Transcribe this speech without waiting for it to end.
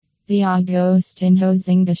The Agostinho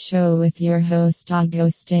Zinga Show with your host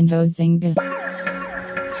Agostinho Zinga.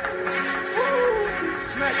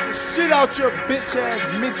 Smack the shit out your bitch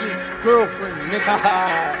ass midget girlfriend,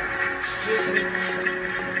 nigga.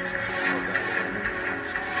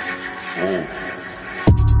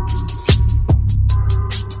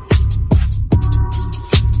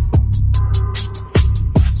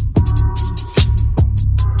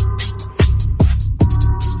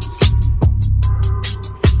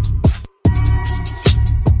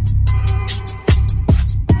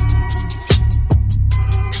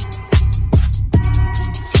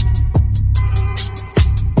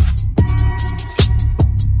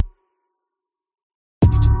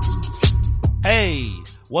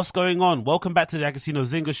 What's going on? Welcome back to the Agostinho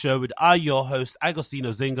Zinga Show with your host,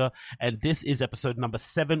 Agostinho Zinga, and this is episode number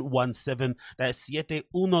 717. That's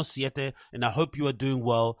 717, and I hope you are doing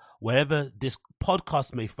well. Wherever this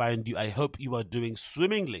podcast may find you, I hope you are doing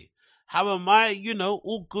swimmingly. How am I? You know,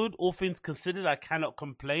 all good, all things considered. I cannot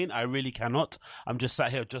complain. I really cannot. I'm just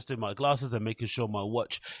sat here adjusting my glasses and making sure my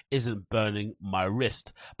watch isn't burning my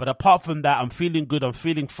wrist. But apart from that, I'm feeling good. I'm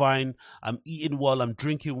feeling fine. I'm eating well. I'm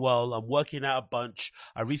drinking well. I'm working out a bunch.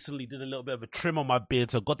 I recently did a little bit of a trim on my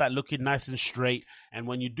beard, so I got that looking nice and straight. And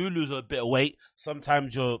when you do lose a bit of weight,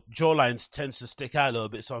 sometimes your jawlines tends to stick out a little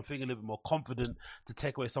bit. So I'm feeling a little bit more confident to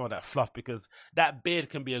take away some of that fluff, because that beard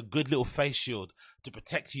can be a good little face shield to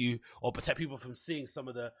protect you or protect people from seeing some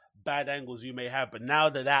of the bad angles you may have. But now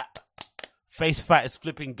that face fat is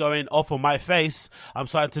flipping going off on my face, I'm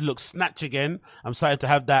starting to look snatch again. I'm starting to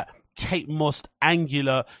have that Kate Moss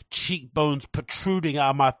angular cheekbones protruding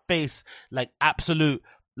out of my face like absolute,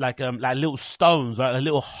 like little stones, right? Like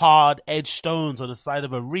little hard edge stones on the side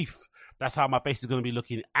of a reef. That's how my face is going to be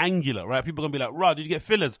looking angular, right? People are going to be like, "Rod, did you get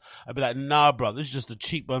fillers?" I'd be like, "Nah, bro, this is just the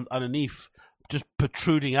cheekbones underneath just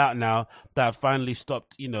protruding out now that I've finally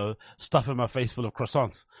stopped, stuffing my face full of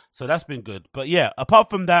croissants." So that's been good. But yeah, apart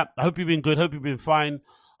from that, I hope you've been good. Hope you've been fine.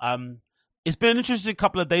 It's been an interesting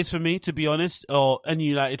couple of days for me, to be honest, or any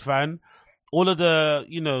United fan. All of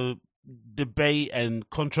the, debate and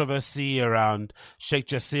controversy around Sheikh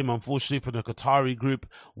Jassim, unfortunately, for the Qatari group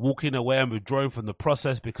walking away and withdrawing from the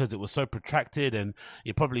process because it was so protracted, and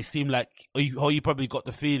it probably seemed like, or you probably got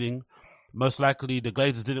the feeling, most likely the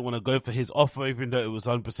Glazers didn't want to go for his offer, even though it was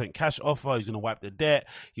 100% cash offer. He's going to wipe the debt.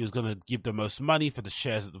 He was going to give the most money for the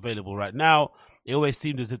shares available right now. It always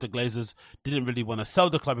seemed as if the Glazers didn't really want to sell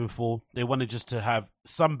the club in full. They wanted just to have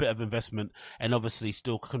some bit of investment and obviously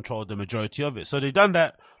still control the majority of it. So they've done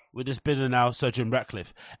that with this bidder now, Sir Jim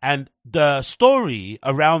Ratcliffe. And the story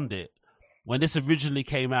around it, when this originally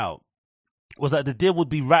came out, was that the deal would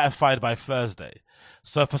be ratified by Thursday.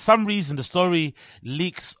 So for some reason, the story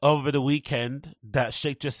leaks over the weekend that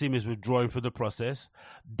Sheikh Jassim is withdrawing from the process.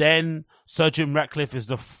 Then Sir Jim Ratcliffe is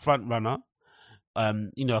the front runner,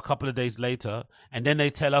 a couple of days later. And then they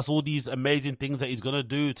tell us all these amazing things that he's going to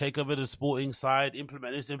do, take over the sporting side,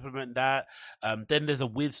 implement this, implement that. Then there's a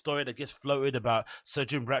weird story that gets floated about Sir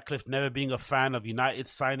Jim Ratcliffe never being a fan of United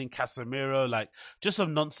signing Casemiro, like just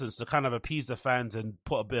some nonsense to kind of appease the fans and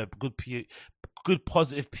put a bit of good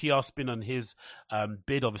positive PR spin on his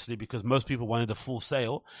bid, obviously, because most people wanted a full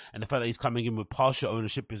sale, and the fact that he's coming in with partial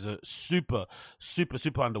ownership is a super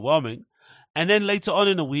underwhelming. And then later on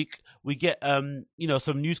in the week, we get some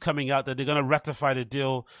news coming out that they're going to ratify the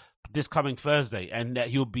deal this coming Thursday, and that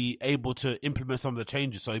he'll be able to implement some of the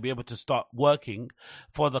changes, so he'll be able to start working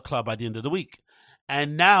for the club by the end of the week.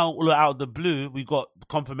 And now, all out of the blue, we got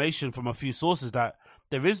confirmation from a few sources that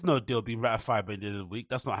there is no deal being ratified by the end of the week.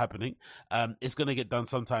 That's not happening. It's going to get done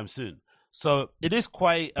sometime soon. So it is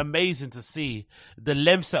quite amazing to see the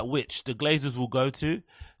lengths at which the Glazers will go to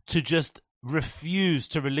just refuse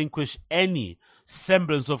to relinquish any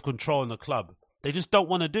semblance of control in the club. They just don't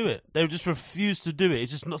want to do it. They just refuse to do it.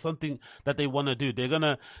 It's just not something that they want to do. They're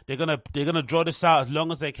gonna draw this out as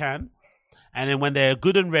long as they can. And then when they're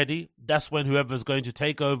good and ready, that's when whoever's going to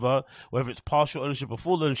take over, whether it's partial ownership or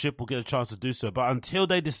full ownership, will get a chance to do so. But until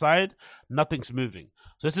they decide, nothing's moving.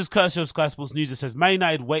 So this is courtesy of Sky Sports News. It says, Man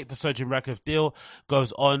United wait for Sir Jim Ratcliffe deal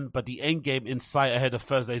goes on, but the end game in sight ahead of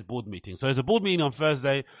Thursday's board meeting. So there's a board meeting on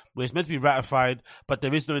Thursday where it's meant to be ratified, but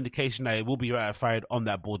there is no indication that it will be ratified on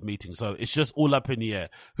that board meeting. So it's just all up in the air.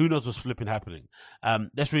 Who knows what's flipping happening?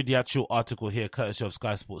 Let's read the actual article here, courtesy of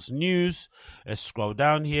Sky Sports News. Let's scroll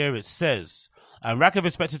down here. It says, Ratcliffe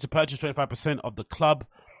expected to purchase 25% of the club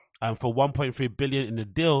for 1.3 billion in the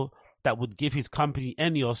deal that would give his company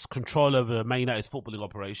Enios control over Man United's footballing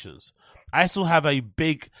operations. I still have a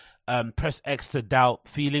big press X to doubt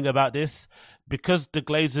feeling about this, because the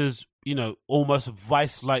Glazers, almost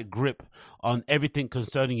vice-like grip on everything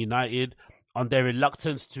concerning United on their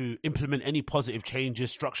reluctance to implement any positive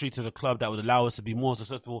changes structurally to the club that would allow us to be more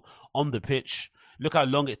successful on the pitch. Look how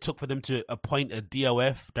long it took for them to appoint a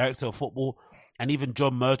DOF, Director of Football, and even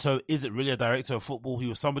John Murtough isn't really a Director of Football. He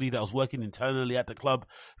was somebody that was working internally at the club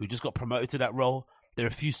who just got promoted to that role. They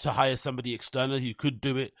refused to hire somebody externally who could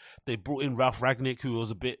do it. They brought in Ralph Ragnick, who was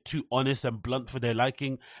a bit too honest and blunt for their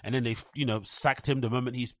liking, and then they, sacked him the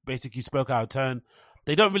moment he basically spoke out of turn.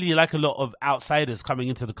 They don't really like a lot of outsiders coming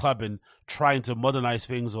into the club and trying to modernize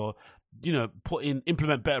things or,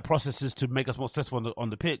 implement better processes to make us more successful on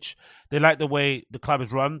the pitch. They like the way the club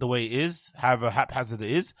is run, the way it is, however haphazard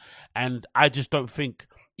it is. And I just don't think,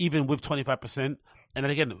 even with 25%, and then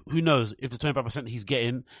again, who knows if the 25% he's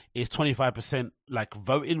getting is 25% like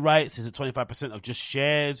voting rights? Is it 25% of just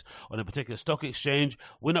shares on a particular stock exchange?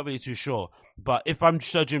 We're not really too sure. But if I'm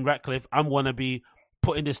Sir Jim Ratcliffe, I'm going to be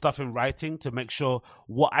putting this stuff in writing to make sure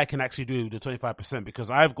what I can actually do with the 25%, because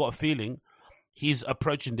I've got a feeling he's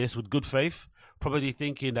approaching this with good faith, probably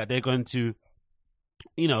thinking that they're going to,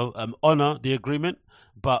 honor the agreement.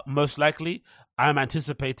 But most likely, I'm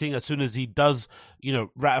anticipating as soon as he does,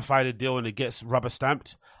 ratify the deal and it gets rubber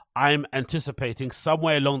stamped, I'm anticipating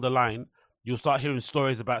somewhere along the line, you'll start hearing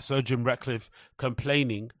stories about Sir Jim Ratcliffe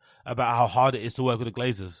complaining about how hard it is to work with the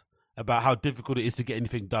Glazers, about how difficult it is to get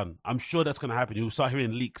anything done. I'm sure that's going to happen. You'll start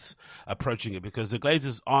hearing leaks approaching it, because the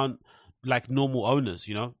Glazers aren't like normal owners,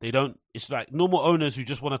 it's like normal owners who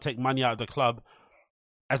just want to take money out of the club.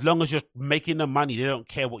 As long as you're making the money, they don't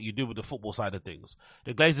care what you do with the football side of things.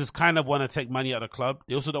 The Glazers kind of want to take money out of the club.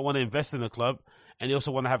 They also don't want to invest in the club, and they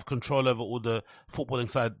also want to have control over all the footballing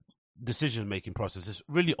side decision-making process. It's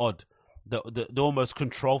really odd, the almost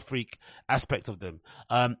control freak aspect of them.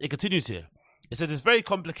 It continues here. It says it's a very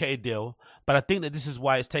complicated deal, but I think that this is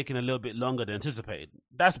why it's taking a little bit longer than anticipated.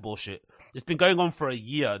 That's bullshit. It's been going on for a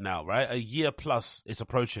year now, right? A year plus it's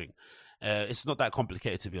approaching. It's not that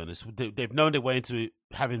complicated, to be honest. They've known their way to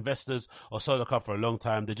have investors or sell the club for a long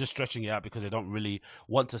time. They're just stretching it out because they don't really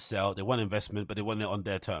want to sell. They want investment, but they want it on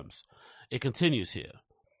their terms. It continues here.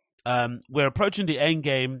 We're approaching the end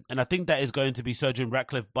game, and I think that is going to be Sir Jim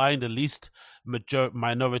Ratcliffe buying the least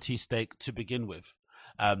minority stake to begin with.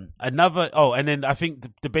 And then I think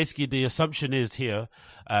basically the assumption is here,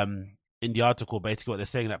 in the article, basically what they're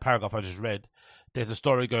saying, that paragraph I just read, there's a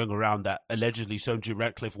story going around that allegedly Sir Jim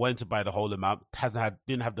Ratcliffe went to buy the whole amount,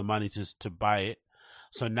 didn't have the money to buy it.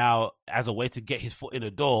 So now, as a way to get his foot in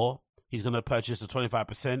the door, he's going to purchase the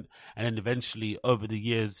 25% and then eventually, over the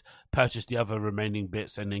years, purchase the other remaining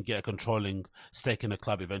bits and then get a controlling stake in the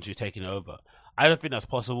club, eventually taking it over. I don't think that's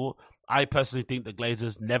possible. I personally think the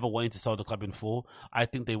Glazers never wanted to sell the club in full. I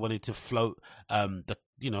think they wanted to float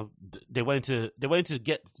they wanted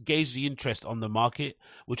to gauge the interest on the market,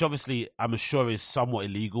 which obviously I'm sure is somewhat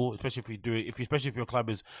illegal, especially if your club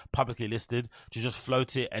is publicly listed. To just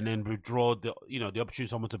float it and then withdraw the opportunity for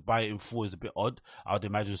someone to buy it in full is a bit odd. I would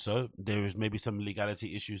imagine so. There is maybe some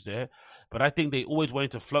legality issues there, but I think they always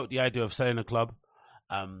wanted to float the idea of selling the club,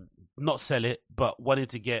 not sell it, but wanted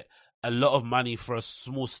to get a lot of money for a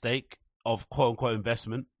small stake of quote-unquote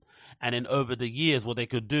investment. And then over the years, what they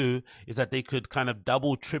could do is that they could kind of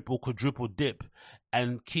double, triple, quadruple dip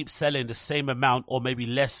and keep selling the same amount or maybe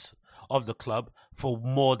less of the club for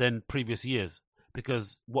more than previous years.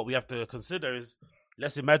 Because what we have to consider is,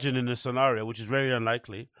 let's imagine in a scenario, which is very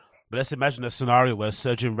unlikely, but let's imagine a scenario where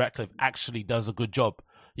Sir Jim Ratcliffe actually does a good job.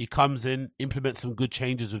 He comes in, implements some good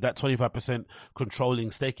changes with that 25% controlling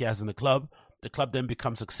stake he has in the club. The club then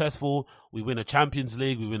becomes successful. We win a Champions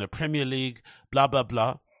League. We win a Premier League, blah, blah,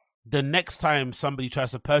 blah. The next time somebody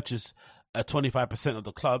tries to purchase a 25% of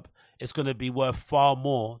the club, it's going to be worth far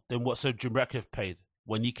more than what Sir Jim Ratcliffe paid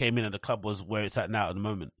when he came in and the club was where it's at now at the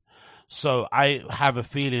moment. So I have a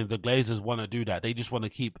feeling the Glazers want to do that. They just want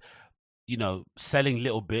to keep, selling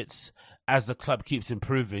little bits as the club keeps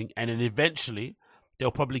improving. And then eventually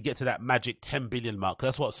they'll probably get to that magic 10 billion mark.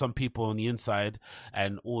 That's what some people on the inside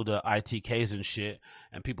and all the ITKs and shit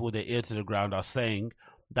and people with their ear to the ground are saying,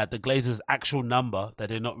 that the Glazers' actual number that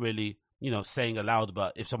they're not really, saying aloud,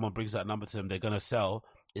 but if someone brings that number to them, they're going to sell,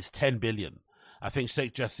 is 10 billion. I think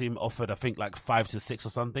Sheikh Jassim offered, like 5 to 6 or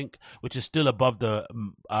something, which is still above the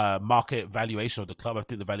market valuation of the club. I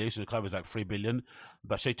think the valuation of the club is like 3 billion,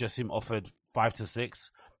 but Sheikh Jassim offered 5 to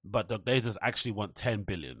 6, but the Glazers actually want 10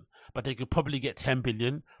 billion. But they could probably get 10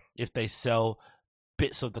 billion if they sell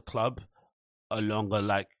bits of the club along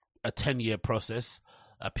a 10-year process.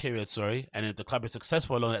 And if the club is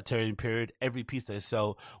successful along that 10-year period, every piece they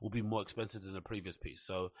sell will be more expensive than the previous piece.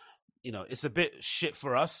 So it's a bit shit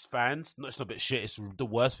for us fans. No, it's not a bit shit. It's the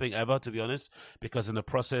worst thing ever, to be honest, because in the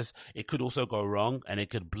process, it could also go wrong and it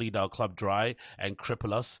could bleed our club dry and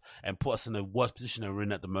cripple us and put us in a worse position than we're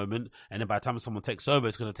in at the moment. And then by the time someone takes over,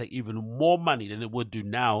 it's going to take even more money than it would do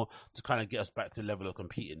now to kind of get us back to the level of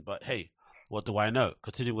competing. But hey, what do I know?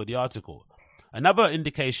 Continuing with the article. Another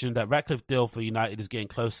indication that Ratcliffe deal for United is getting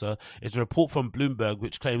closer is a report from Bloomberg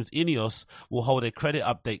which claims Ineos will hold a credit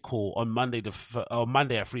update call on Monday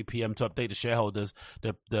at 3 p.m. to update the shareholders.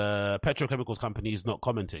 The petrochemicals company is not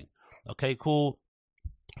commenting. Okay, cool.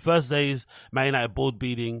 Thursday's Man United board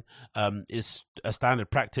meeting is a standard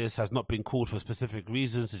practice, has not been called for specific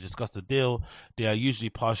reasons to discuss the deal. They are usually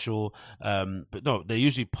they're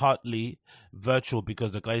usually partly virtual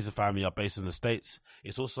because the Glazer family are based in the States.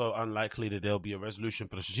 It's also unlikely that there'll be a resolution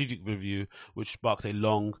for the strategic review, which sparked a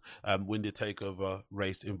long-winded takeover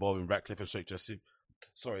race involving Ratcliffe and Sheikh Jassim.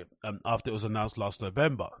 After it was announced last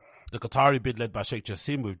November. The Qatari bid led by Sheikh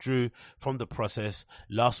Jassim withdrew from the process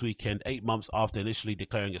last weekend, 8 months after initially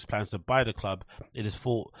declaring its plans to buy the club. It is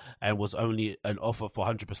fault and was only an offer for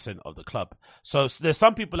 100% of the club. So there's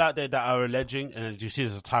some people out there that are alleging, and as you see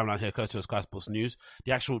there's a timeline here courtesy of Sky Sports News,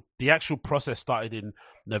 the actual process started in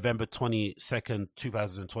November 22nd,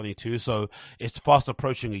 2022, so it's fast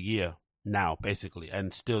approaching a year now, basically,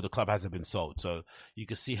 and still the club hasn't been sold. So you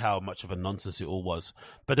can see how much of a nonsense it all was.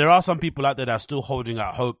 But there are some people out there that are still holding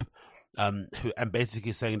out hope, and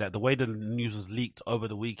basically saying that the way the news was leaked over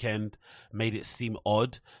the weekend made it seem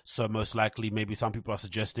odd. So most likely, maybe some people are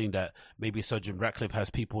suggesting that maybe Sir Jim Ratcliffe has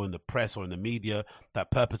people in the press or in the media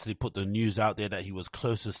that purposely put the news out there that he was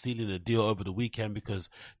close to sealing the deal over the weekend because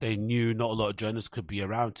they knew not a lot of journalists could be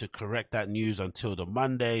around to correct that news until the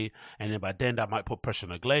Monday, and then by then that might put pressure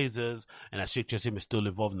on the Glazers, and that Sheikh Jassim is still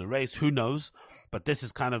involved in the race. Who knows? But this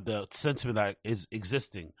is kind of the sentiment that is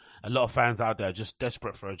existing. A lot of fans out there are just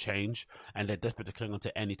desperate for a change, and they're desperate to cling on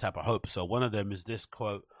to any type of hope. So one of them is this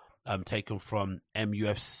quote taken from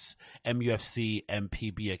MUFC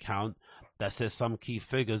MPB account that says some key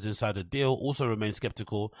figures inside the deal also remain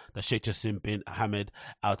skeptical that Sheikh Jassim bin Ahmed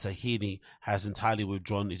Al Tahini has entirely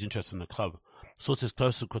withdrawn his interest from the club. Sources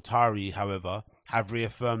close to Qatari, however, have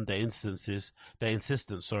reaffirmed their insistence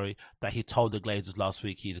that he told the Glazers last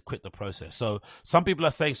week he'd quit the process. So some people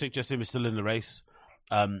are saying Sheikh Jassim is still in the race.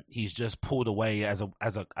 He's just pulled away as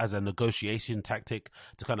a negotiation tactic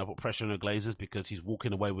to kind of put pressure on the Glazers because he's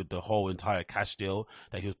walking away with the whole entire cash deal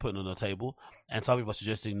that he was putting on the table. And some people are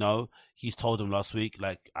suggesting no, he's told them last week,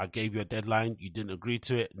 like, I gave you a deadline, you didn't agree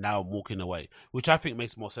to it, now I'm walking away. Which I think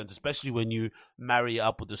makes more sense, especially when you marry it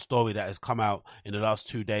up with the story that has come out in the last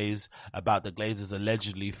 2 days about the Glazers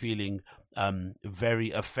allegedly feeling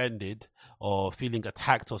very offended or feeling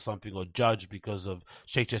attacked or something, or judged because of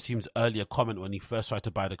Sheikh Jassim's earlier comment when he first tried to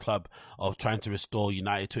buy the club of trying to restore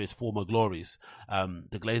United to its former glories.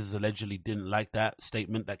 The Glazers allegedly didn't like that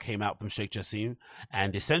statement that came out from Sheikh Jassim,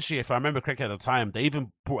 and essentially, if I remember correctly at the time, they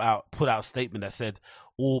even put out a statement that said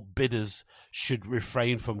all bidders should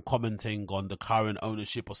refrain from commenting on the current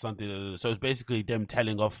ownership or something. So it's basically them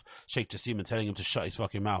telling off Sheikh Jassim and telling him to shut his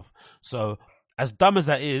fucking mouth. So as dumb as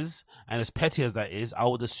that is, and as petty as that is, I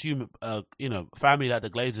would assume, family like the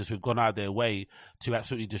Glazers who've gone out of their way to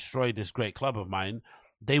absolutely destroy this great club of mine,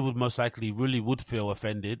 they would most likely really would feel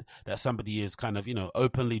offended that somebody is kind of,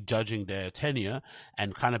 openly judging their tenure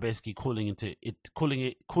and kind of basically calling it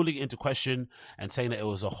into question and saying that it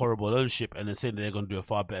was a horrible ownership and then saying that they're going to do a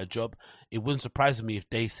far better job. It wouldn't surprise me if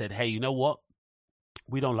they said, hey, you know what?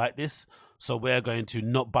 We don't like this, so we're going to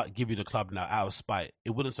not but give you the club now out of spite.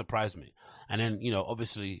 It wouldn't surprise me. And then,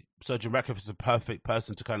 obviously, Sir Jim Ratcliffe is the perfect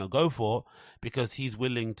person to kind of go for because he's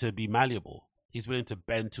willing to be malleable. He's willing to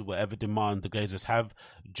bend to whatever demand the Glazers have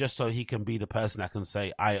just so he can be the person that can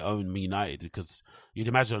say, I own Me United. Because you'd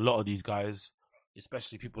imagine a lot of these guys,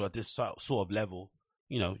 especially people at this sort of level,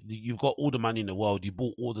 you've got all the money in the world. You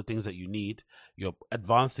bought all the things that you need. You're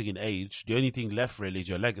advancing in age. The only thing left really is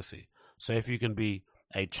your legacy. So if you can be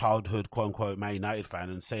a childhood quote-unquote Man United fan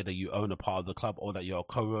and say that you own a part of the club or that you're a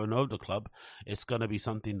co-owner of the club, it's going to be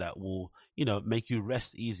something that will, make you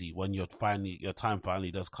rest easy when your time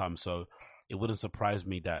finally does come. So it wouldn't surprise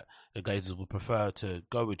me that the Glazers would prefer to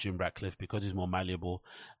go with Jim Ratcliffe because he's more malleable.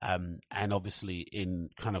 And obviously in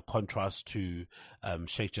kind of contrast to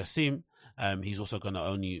Sheikh Jassim, he's also going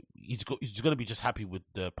to he's going to be just happy with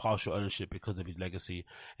the partial ownership because of his legacy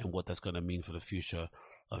and what that's going to mean for the future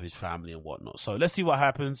of his family and whatnot. So let's see what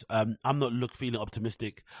happens. I'm not feeling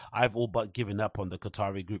optimistic. I've all but given up on the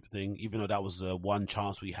Qatari group thing, even though that was the one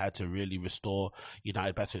chance we had to really restore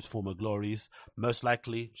United back to its former glories. Most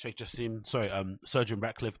likely, Sergeant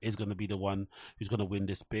Ratcliffe is going to be the one who's going to win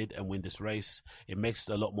this bid and win this race. It makes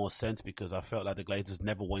a lot more sense because I felt like the Glazers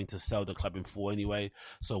never wanted to sell the club in full anyway.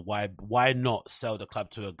 So why not sell the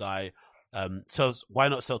club to a guy? So why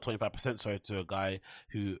not sell 25% to a guy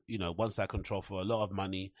who, wants that control for a lot of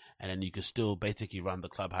money, and then you can still basically run the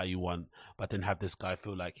club how you want, but then have this guy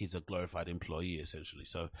feel like he's a glorified employee essentially.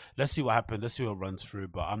 So let's see what happens. Let's see what runs through,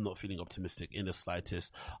 but I'm not feeling optimistic in the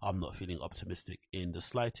slightest.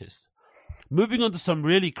 Moving on to some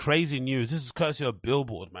really crazy news. This is courtesy of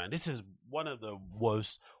Billboard, man. This is one of the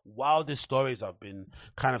most wildest stories I've been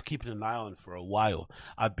kind of keeping an eye on for a while.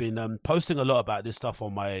 I've been posting a lot about this stuff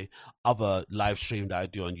on my other live stream that I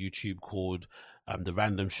do on YouTube called The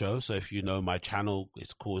Random Show. So if you know my channel,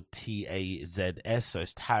 it's called TAZS. So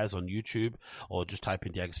it's Taz on YouTube, or just type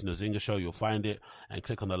in the Agostinho Zinga Show. You'll find it and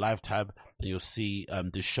click on the live tab, and you'll see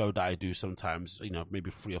the show that I do sometimes,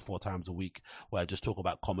 maybe 3 or 4 times a week, where I just talk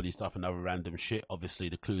about comedy stuff and other random shit. Obviously,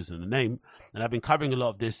 the clues in the name. And I've been covering a lot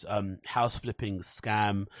of this house flipping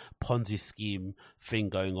scam, Ponzi scheme thing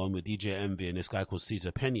going on with DJ Envy and this guy called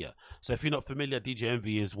Cesar Pena. So if you're not familiar, DJ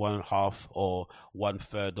Envy is 1/2 or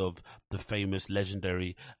 1/3 of the famous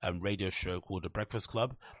legendary radio show called The Breakfast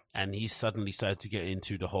Club. And he suddenly started to get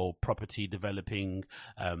into the whole property developing,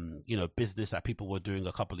 business that people were doing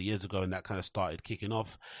a couple of years ago. And that kind of started kicking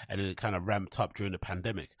off. And then it kind of ramped up during the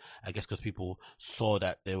pandemic, I guess, because people saw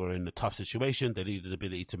that they were in a tough situation. They needed the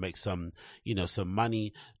ability to make some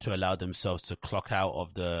money to allow themselves to clock out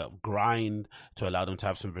of the grind, to allow them to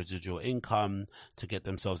have some residual income, to get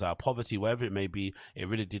themselves out of poverty, wherever it may be. It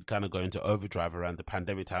really did kind of go into overdrive around the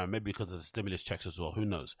pandemic time, maybe because of the stimulus checks as well. Who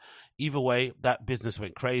knows? Either way, that business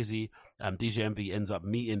went crazy. DJ Envy ends up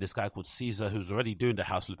meeting this guy called Caesar, who's already doing the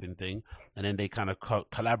house flipping thing, and then they kind of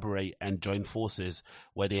collaborate and join forces,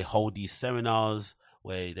 where they hold these seminars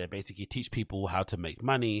where they basically teach people how to make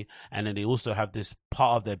money. And then they also have this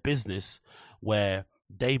part of their business where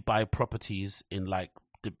they buy properties in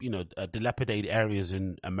dilapidated areas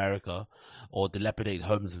in America, or dilapidated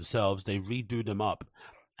homes themselves. They redo them up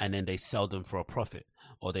and then they sell them for a profit,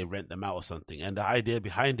 or they rent them out or something. And the idea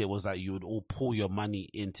behind it was that you would all pull your money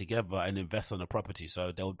in together and invest on a property.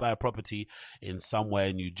 So they would buy a property in somewhere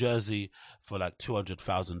in New Jersey for like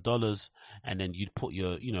 $200,000, and then you'd put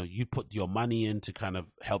your money in to kind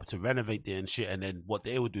of help to renovate it and shit. And then what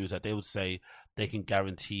they would do is that they would say they can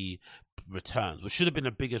guarantee returns, which should have been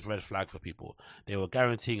the biggest red flag for people. They were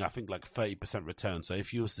guaranteeing, I think, like 30% return. So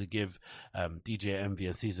if you was to give DJ Envy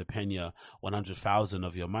and Cesar Pena 100,000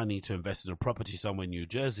 of your money to invest in a property somewhere in New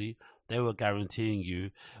Jersey, they were guaranteeing you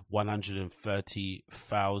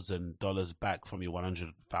 $130,000 back from your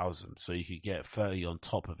 100,000. So you could get 30 on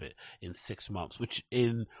top of it in 6 months, which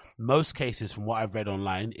in most cases, from what I've read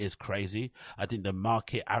online, is crazy. I think the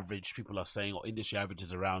market average, people are saying, or industry average,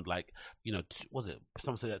 is around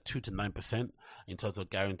some say that 2 to 9% in terms of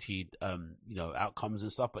guaranteed, outcomes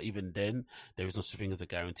and stuff. But even then, there is no such thing as a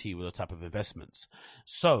guarantee with those type of investments.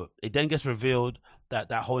 So it then gets revealed that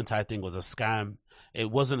that whole entire thing was a scam. It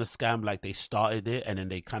wasn't a scam like they started it and then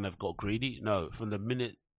they kind of got greedy. No, from the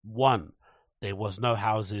minute one, there was no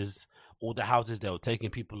houses. All the houses they were taking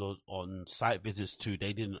people on site visits to,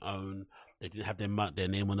 they didn't own. They didn't have their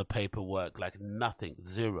name on the paperwork, like nothing,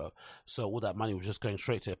 zero. So all that money was just going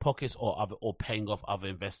straight to their pockets, or paying off other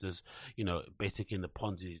investors, basically in the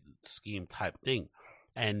Ponzi scheme type thing.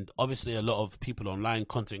 And obviously a lot of people online,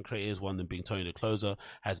 content creators, one of them being Tony the Closer,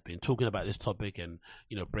 has been talking about this topic and,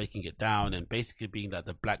 breaking it down and basically being that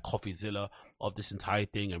the Black Coffeezilla of this entire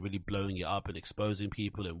thing, and really blowing it up and exposing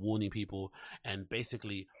people and warning people. And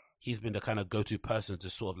basically he's been the kind of go-to person to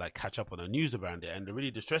sort of like catch up on the news around it. And the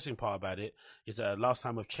really distressing part about it is that last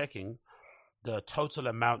time of checking, the total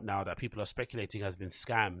amount now that people are speculating has been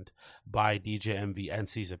scammed by DJ Envy and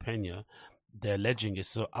Cesar Pena, they're alleging is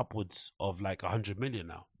so upwards of like 100 million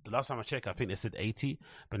now. The last time I checked, I think they said 80,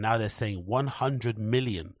 but now they're saying $100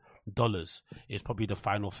 million is probably the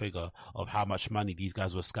final figure of how much money these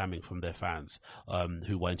guys were scamming from their fans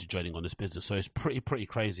who were into joining on this business. So it's pretty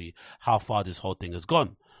crazy how far this whole thing has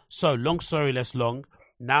gone. So long story less long,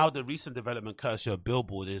 now the recent development courtesy of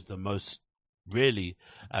Billboard is the most really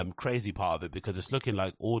crazy part of it, because it's looking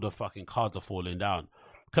like all the fucking cards are falling down.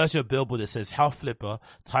 Courtesy of Billboard, it says house flipper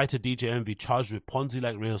tied to DJ Envy charged with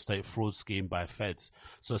Ponzi-like real estate fraud scheme by feds.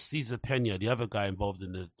 So Cesar Pena, the other guy involved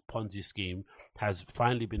in the Ponzi scheme, has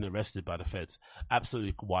finally been arrested by the feds.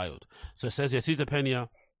 Absolutely wild. So it says here, Cesar Pena,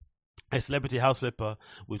 a celebrity house flipper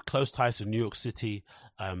with close ties to New York City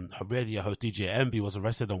radio host DJ Envy was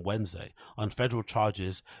arrested on Wednesday on federal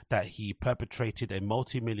charges that he perpetrated a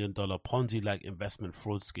multi-million-dollar Ponzi-like investment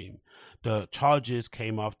fraud scheme. The charges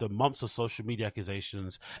came after months of social media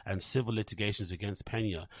accusations and civil litigations against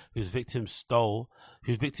Pena, whose victims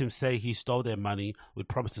say he stole their money with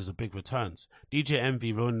promises of big returns. DJ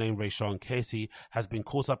Envy, real name Rayshawn Casey, has been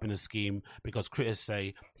caught up in a scheme because critics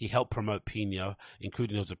say he helped promote Pena,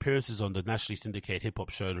 including those appearances on the nationally syndicated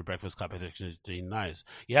hip-hop show The Breakfast Club at 1999.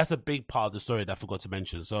 Yeah, that's a big part of the story that I forgot to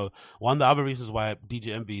mention. So one of the other reasons why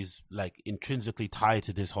DJ Envy is like intrinsically tied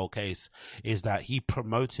to this whole case is that he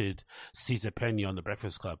promoted Cesar Pena on The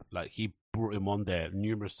Breakfast Club. Like, he brought him on there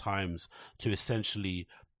numerous times to essentially,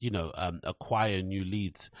 acquire new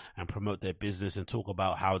leads and promote their business and talk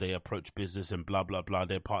about how they approach business and blah, blah, blah,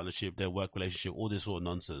 their partnership, their work relationship, all this sort of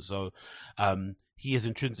nonsense. So, he is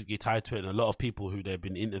intrinsically tied to it, and a lot of people who they've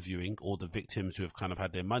been interviewing, all the victims who have kind of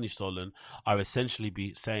had their money stolen, are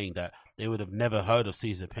essentially saying that they would have never heard of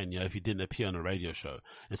Cesar Pena if he didn't appear on a radio show.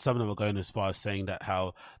 And some of them are going as far as saying that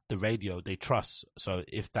how the radio they trust. So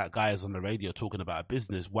if that guy is on the radio talking about a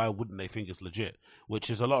business, why wouldn't they think it's legit?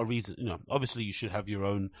 Which is a lot of reason. Obviously you should have your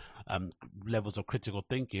own levels of critical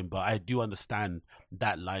thinking, but I do understand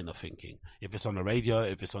that line of thinking. If it's on the radio,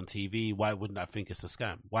 if it's on TV, why wouldn't I think it's a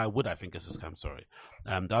scam? Why would I think it's a scam? Sorry.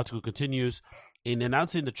 The article continues. In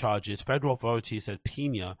announcing the charges, federal authorities said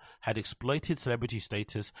Pena had exploited celebrity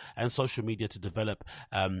status and social media to develop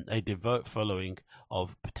a devout following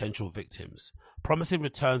of potential victims. Promising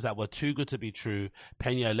returns that were too good to be true,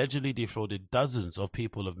 Pena allegedly defrauded dozens of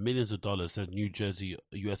people of millions of dollars, said New Jersey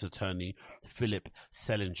U.S. Attorney Philip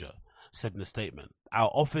Selinger said in a statement. Our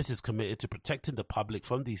office is committed to protecting the public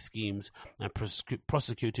from these schemes and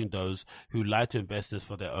prosecuting those who lie to investors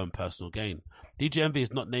for their own personal gain. DJ Envy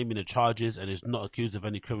is not naming the charges and is not accused of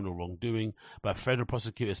any criminal wrongdoing, but federal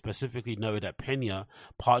prosecutors specifically noted that Pena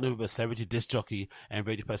partnered with a celebrity disc jockey and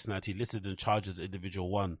radio personality listed in charges as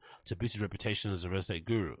individual one to boost his reputation as a real estate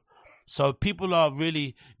guru. So people are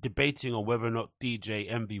really debating on whether or not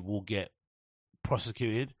DJ Envy will get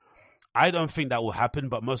prosecuted. I don't think that will happen,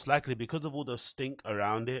 but most likely because of all the stink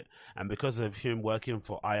around it and because of him working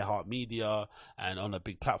for iHeartMedia and on a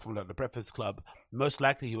big platform like The Breakfast Club, most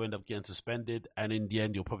likely he'll end up getting suspended, and in the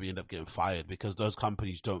end you'll probably end up getting fired because those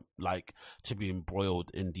companies don't like to be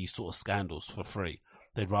embroiled in these sort of scandals for free.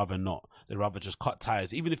 They'd rather not. They'd rather just cut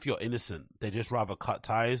ties. Even if you're innocent, they just rather cut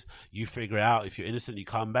ties. You figure it out. If you're innocent, you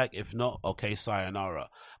come back. If not, okay, sayonara.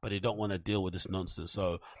 But they don't want to deal with this nonsense.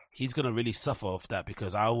 So he's going to really suffer off that,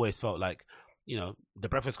 because I always felt like, The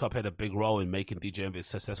Breakfast Club had a big role in making DJ Envy as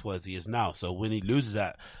successful as he is now. So when he loses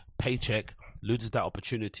that paycheck, loses that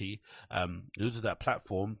opportunity, loses that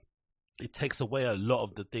platform, it takes away a lot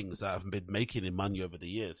of the things that have been making him money over the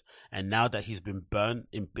years. And now that he's been burnt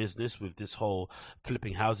in business with this whole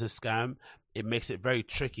flipping houses scam, it makes it very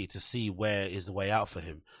tricky to see where is the way out for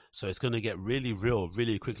him. So it's going to get really real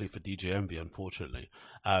really quickly for DJ Envy, unfortunately.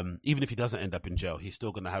 Even if he doesn't end up in jail, he's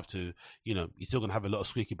still going to have to, he's still going to have a lot of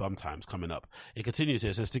squeaky bum times coming up. It continues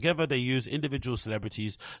here. It says, together they use individual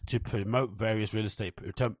celebrities to promote various real estate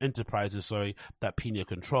enterprises, that Pena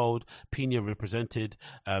controlled. Pena represented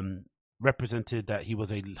that he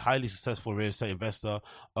was a highly successful real estate investor,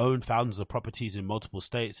 owned thousands of properties in multiple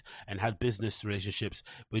states, and had business relationships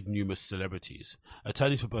with numerous celebrities.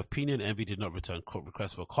 Attorneys for both Pena and Envy did not return court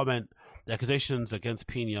requests for comment. The accusations against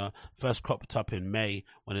Pena first cropped up in May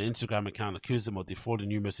when an Instagram account accused him of defrauding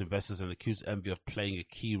numerous investors and accused Envy of playing a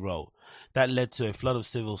key role. That led to a flood of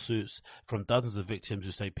civil suits from dozens of victims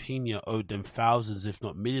who say Pena owed them thousands, if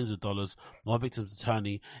not millions of dollars. One victim's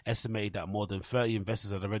attorney estimated that more than 30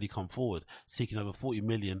 investors had already come forward, seeking over $40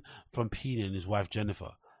 million from Pena and his wife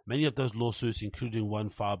Jennifer. Many of those lawsuits, including one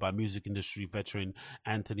filed by music industry veteran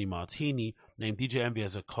Anthony Martini, named DJ Envy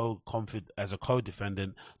as a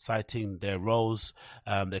co-defendant, citing their roles,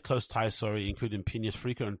 their close ties, including Pena's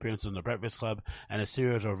frequent appearances on The Breakfast Club and a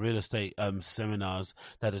series of real estate seminars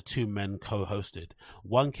that the two men co-hosted.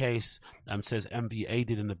 One case says Envy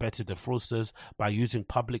aided and abetted the fraudsters by using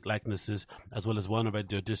public likenesses as well as one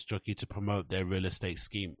radio disc jockey to promote their real estate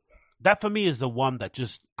scheme. That for me is the one that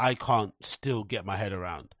just I can't still get my head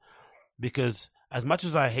around, because as much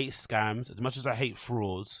as I hate scams, as much as I hate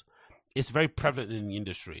frauds, it's very prevalent in the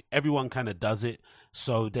industry. Everyone kind of does it.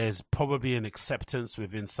 So there's probably an acceptance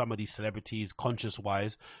within some of these celebrities, conscious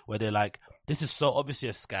wise, where they're like, this is so obviously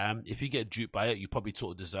a scam. If you get duped by it, you probably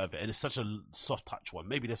sort of deserve it. And it's such a soft touch one.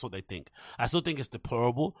 Maybe that's what they think. I still think it's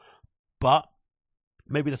deplorable, but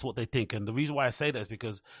maybe that's what they think. And the reason why I say that is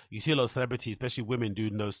because you see a lot of celebrities, especially women,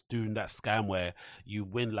 doing that scam where you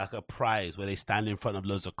win like a prize, where they stand in front of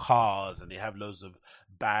loads of cars and they have loads of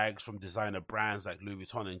bags from designer brands like Louis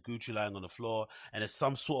Vuitton and Gucci lying on the floor, and it's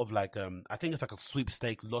some sort of like I think it's like a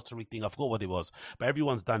sweepstake lottery thing. I forgot what it was, but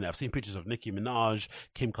everyone's done it. I've seen pictures of Nicki Minaj,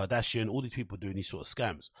 Kim Kardashian, all these people doing these sort of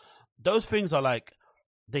scams. Those things are like,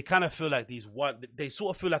 they kind of feel like they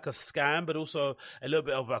sort of feel like a scam, but also a little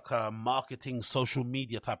bit of like a marketing, social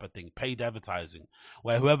media type of thing, paid advertising,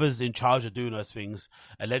 where whoever's in charge of doing those things,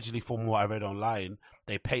 allegedly from what I read online,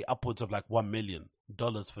 they pay upwards of like $1 million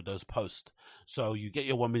for those posts. So you get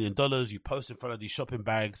your $1 million, you post in front of these shopping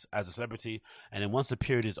bags as a celebrity, and then once the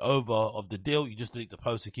period is over of the deal, you just delete the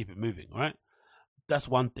post and keep it moving, all right? That's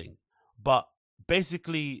one thing. But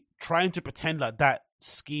basically trying to pretend like that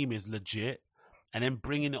scheme is legit, and then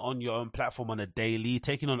bringing it on your own platform on a daily,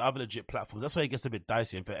 taking on other legit platforms, that's where it gets a bit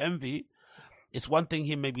dicey. And for Envy, it's one thing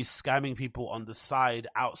him maybe scamming people on the side,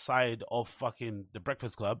 outside of fucking the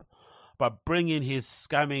Breakfast Club, but bringing his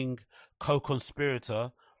scamming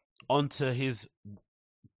co-conspirator onto his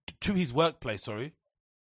workplace,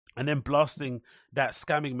 and then blasting that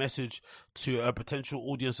scamming message to a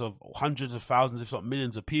potential audience of hundreds of thousands, if not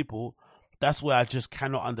millions of people. That's where I just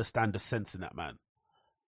cannot understand the sense in that, man.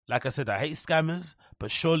 Like I said, I hate scammers,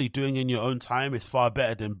 but surely doing it in your own time is far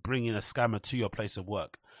better than bringing a scammer to your place of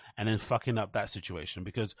work and then fucking up that situation.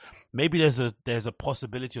 Because maybe there's a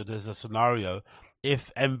possibility, or there's a scenario,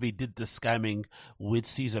 if Envy did the scamming with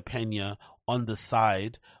Cesar Pena on the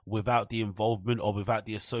side without the involvement or without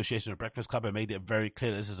the association of Breakfast Club, and made it very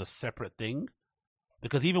clear this is a separate thing.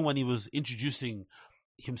 Because even when he was introducing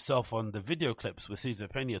himself on the video clips with Cesar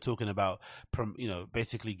Pena talking about,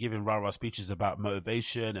 basically giving rah-rah speeches about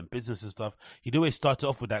motivation and business and stuff, he'd always start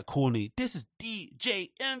off with that corny, "This is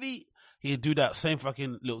DJ Envy." He'd do that same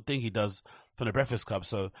fucking little thing he does from the Breakfast Club.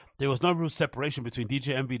 So there was no real separation between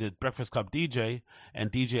DJ Envy, the Breakfast Club DJ,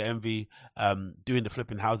 and DJ Envy doing the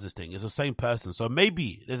flipping houses thing. It's the same person. So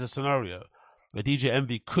maybe there's a scenario where DJ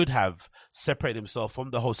Envy could have separated himself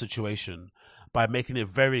from the whole situation by making it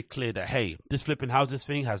very clear that, hey, this flipping houses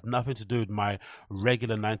thing has nothing to do with my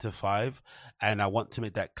regular 9 to 5, and I want to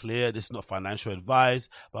make that clear. This is not financial advice,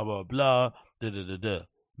 blah, blah, blah,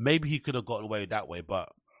 Maybe he could have gotten away that way,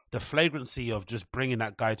 but the flagrancy of just bringing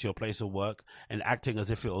that guy to your place of work and acting as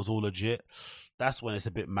if it was all legit, that's when it's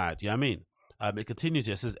a bit mad. You know what I mean? It continues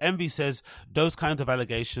here. It says, Envy says those kinds of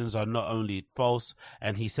allegations are not only false,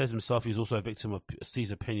 and he says himself he's also a victim of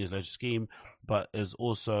Cesar Pena's alleged scheme, but is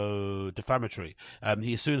also defamatory.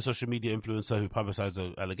 He is suing a social media influencer who publicized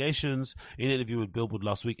the allegations. In an interview with Billboard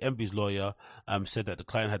last week, Envy's lawyer said that the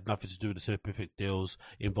client had nothing to do with the specific deals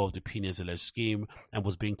involved in Pena's alleged scheme and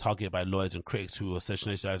was being targeted by lawyers and critics who were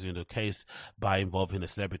sensationalizing the case by involving a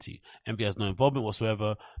celebrity. Envy has no involvement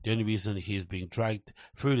whatsoever. The only reason he is being dragged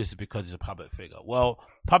through this is because he's a public figure. Well,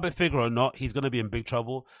 public figure or not, he's going to be in big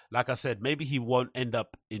trouble. Like I said, maybe he won't end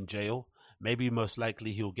up in jail. Maybe most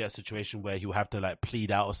likely he'll get a situation where he'll have to like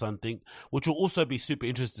plead out or something, which will also be super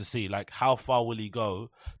interesting to see. Like, how far will he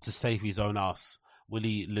go to save his own ass? Will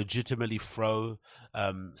he legitimately throw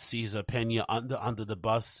Cesar Pena under the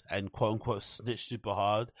bus and quote unquote snitch super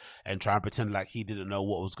hard and try and pretend like he didn't know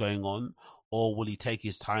what was going on? Or will he take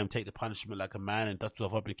his time, take the punishment like a man and dust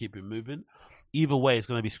himself up and keep it moving? Either way, it's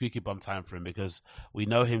going to be squeaky bum time for him, because we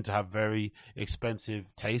know him to have very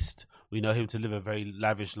expensive taste. We know him to live a very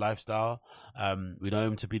lavish lifestyle. We know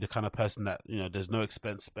him to be the kind of person that, there's no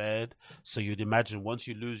expense spared. So you'd imagine once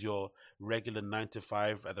you lose your regular 9 to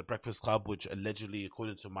 5 at the Breakfast Club, which allegedly,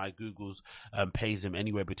 according to my Googles, pays him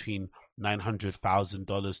anywhere between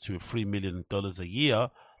 $900,000 to $3 million a year,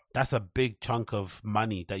 that's a big chunk of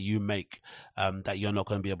money that you make that you're not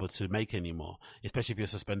going to be able to make anymore, especially if you're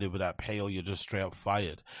suspended without pay or you're just straight up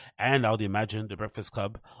fired. And I would imagine the Breakfast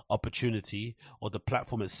Club opportunity, or the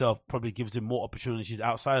platform itself, probably gives him more opportunities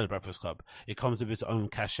outside of the Breakfast Club. It comes with its own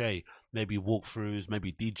cachet, maybe walkthroughs,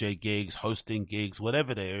 maybe DJ gigs, hosting gigs,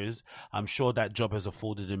 whatever there is. I'm sure that job has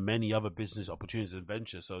afforded him many other business opportunities and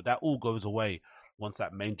ventures. So that all goes away once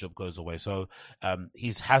that main job goes away. So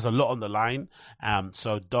he has a lot on the line.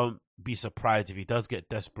 So don't be surprised if he does get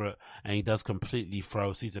desperate and he does completely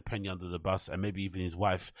throw Cesar Pena under the bus, and maybe even his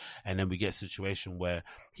wife, and then we get a situation where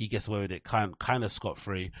he gets away with it kind of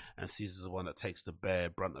scot-free, and Cesar's the one that takes the bare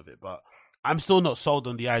brunt of it. But I'm still not sold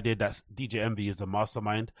on the idea that DJ Envy is the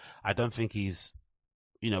mastermind. I don't think he's,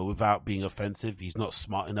 without being offensive, he's not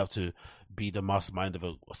smart enough to be the mastermind of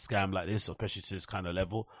a scam like this, especially to this kind of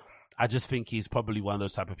level. I just think he's probably one of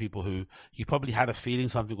those type of people who he probably had a feeling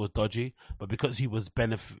something was dodgy, but because he was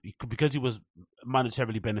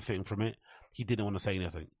monetarily benefiting from it, he didn't want to say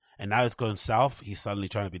anything. and now it's going south. He's suddenly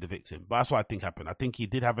trying to be the victim. But that's what I think happened. I think he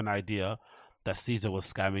did have an idea that Caesar was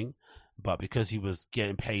scamming, but because he was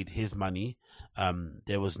getting paid his money,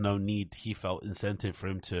 there was no need, he felt, incentive for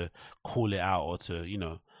him to call it out or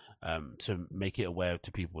to, to make it aware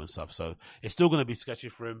to people and stuff. So it's still going to be sketchy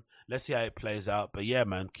for him. Let's see how it plays out. But yeah,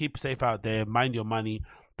 man, keep safe out there. Mind your money.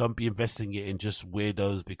 Don't be investing it in just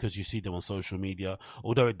weirdos because you see them on social media.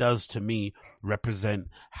 Although it does, to me, represent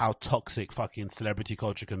how toxic fucking celebrity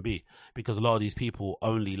culture can be. Because a lot of these people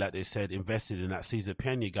only, like they said, invested in that Cesar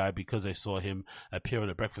Pena guy because they saw him appear on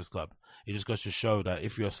the Breakfast Club. It just goes to show that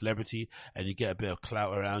if you're a celebrity and you get a bit of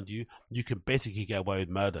clout around you, you can basically get away with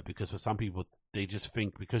murder. Because for some people, they just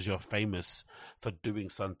think because you're famous for doing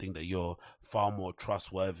something that you're far more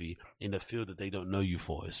trustworthy in the field that they don't know you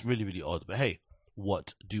for. It's really, really odd. But hey,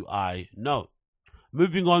 what do I know?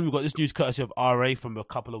 Moving on, we've got this news courtesy of RA from a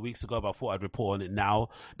couple of weeks ago, but I thought I'd report on it now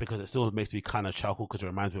because it still makes me kind of chuckle because it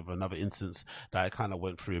reminds me of another instance that I kind of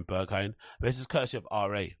went through in Berghain. But this is courtesy of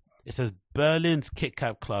RA. It says Berlin's Kit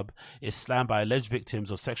Kat Club is slammed by alleged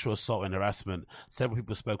victims of sexual assault and harassment. Several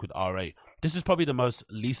people spoke with RA. This is probably the most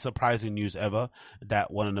least surprising news ever,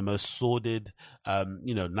 that one of the most sordid,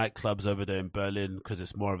 nightclubs over there in Berlin, because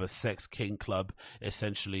it's more of a sex king club,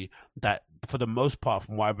 essentially, that for the most part,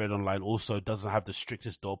 from what I've read online, also doesn't have the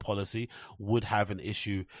strictest door policy, would have an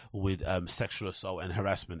issue with sexual assault and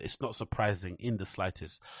harassment. It's not surprising in the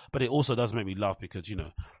slightest, but it also does make me laugh because,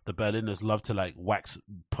 the Berliners love to like wax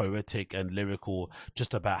poetic and lyrical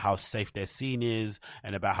just about how safe their scene is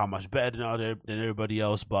and about how much better than everybody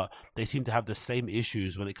else, but they seem to have the same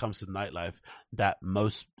issues when it comes to nightlife that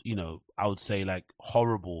most, I would say like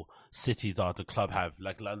horrible cities are to club have,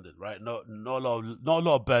 like London, right? Not a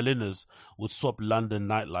lot of Berliners would swap London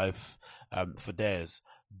nightlife for theirs,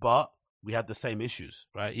 but we have the same issues,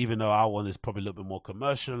 right? Even though our one is probably a little bit more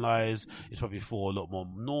commercialized, it's probably for a lot more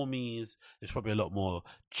normies, there's probably a lot more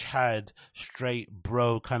Chad, straight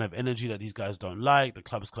bro kind of energy that these guys don't like. The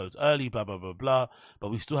club's closed early, blah, blah, blah, blah. But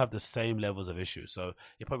we still have the same levels of issues. So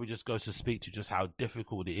it probably just goes to speak to just how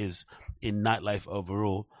difficult it is in nightlife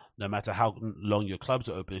overall. No matter how long your clubs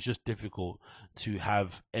are open, it's just difficult to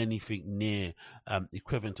have anything near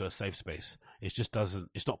equivalent to a safe space.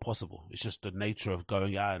 It's not possible. It's just the nature of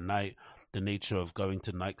going out at night, the nature of going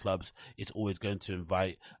to nightclubs. It's always going to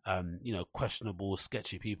invite, questionable,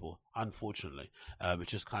 sketchy people, unfortunately. It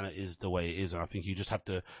just kind of is the way it is. And I think you just have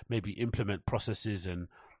to maybe implement processes and,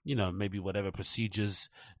 maybe whatever procedures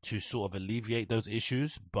to sort of alleviate those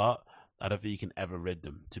issues. But I don't think you can ever rid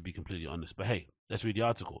them, to be completely honest. But hey, let's read the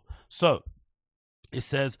article. So it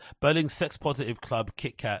says Berlin's sex-positive club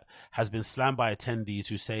Kit Kat has been slammed by attendees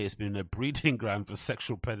who say it's been a breeding ground for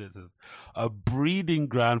sexual predators. A breeding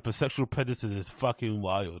ground for sexual predators is fucking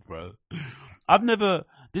wild, bro.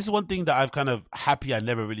 This is one thing that I've kind of happy I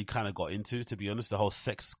never really kind of got into, to be honest, the whole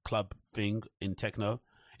sex club thing in techno.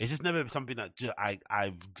 It's just never something that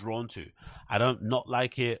I've drawn to. I don't not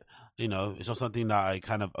like it. It's not something that I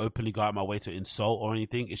kind of openly go out my way to insult or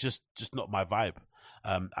anything. It's just not my vibe.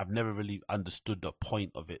 I've never really understood the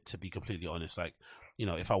point of it, to be completely honest. Like,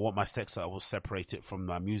 if I want my sex, I will separate it from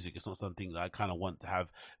my music. It's not something that I kind of want to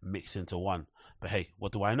have mixed into one. But hey,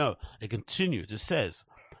 what do I know? It continues. It says,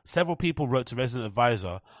 several people wrote to Resident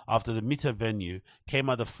Advisor after the Mieter venue came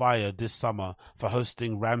under fire this summer for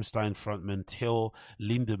hosting Rammstein frontman Till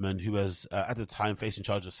Lindemann, who was at the time facing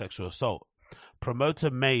charge of sexual assault. Promoter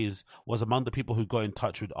Maze was among the people who got in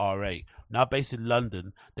touch with RA. Now based in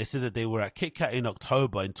London, they said that they were at Kit Kat in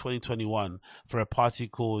October in 2021 for a party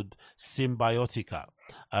called Symbiotica.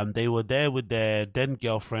 They were there with their then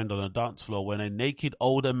girlfriend on a dance floor when a naked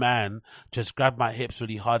older man just grabbed my hips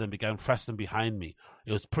really hard and began thrusting behind me.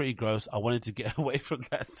 It was pretty gross. I wanted to get away from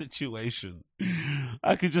that situation.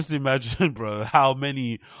 I could just imagine, bro, how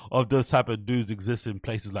many of those type of dudes exist in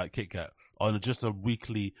places like Kit Kat on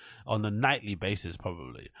a nightly basis,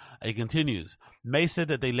 probably. It continues. May said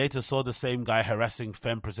that they later saw the same guy harassing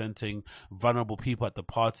femme-presenting vulnerable people at the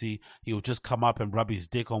party. He would just come up and rub his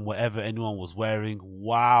dick on whatever anyone was wearing.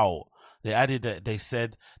 Wow. They added that they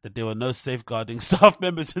said that there were no safeguarding staff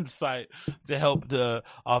members in sight to help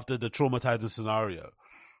after the traumatizing scenario.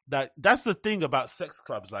 That's the thing about sex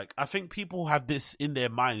clubs. Like, I think people have this in their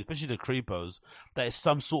mind, especially the creepos, that it's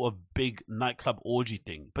some sort of big nightclub orgy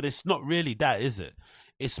thing. But it's not really that, is it?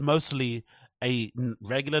 It's mostly a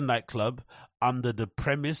regular nightclub under the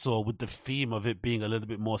premise or with the theme of it being a little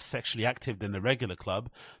bit more sexually active than the regular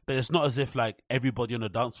club. But it's not as if like everybody on the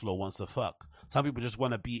dance floor wants to fuck. Some people just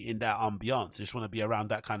want to be in that ambiance. They just want to be around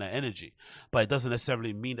that kind of energy. But it doesn't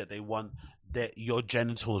necessarily mean that they want your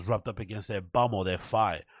genitals rubbed up against their bum or their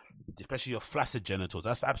thigh. especially your flaccid genitals.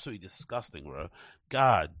 That's absolutely disgusting, bro.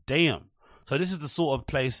 God damn. So this is the sort of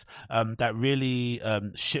place that really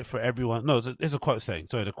shit for everyone. No, there's a quote saying.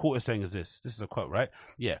 Sorry, the quote is saying is this. This is a quote, right?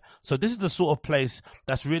 Yeah. So this is the sort of place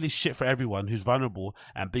that's really shit for everyone who's vulnerable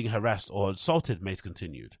and being harassed or assaulted, Mace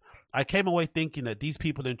continued. I came away thinking that these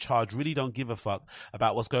people in charge really don't give a fuck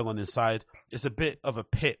about what's going on inside. It's a bit of a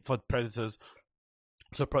pit for predators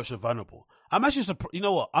to approach the vulnerable. I'm actually surprised. You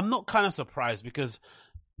know what? I'm not kind of surprised because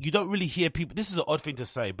you don't really hear people. This is an odd thing to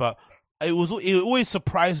say, but it always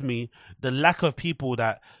surprised me the lack of people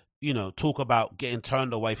that, you know, talk about getting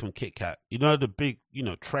turned away from Kit Kat. You know, the big, you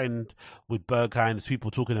know, trend with Berghain is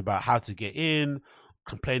people talking about how to get in,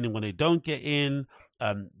 complaining when they don't get in,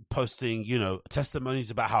 posting, you know,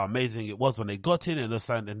 testimonies about how amazing it was when they got in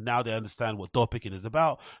and now they understand what door picking is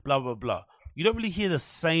about, blah, blah, blah. You don't really hear the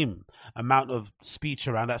same amount of speech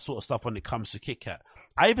around that sort of stuff when it comes to Kit Kat.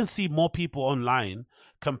 I even see more people online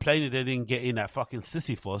complaining they didn't get in at fucking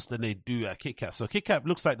Sisyphos than they do at Kit Kat. So Kit Kat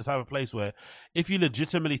looks like the type of place where if you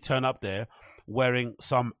legitimately turn up there wearing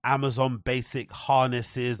some Amazon basic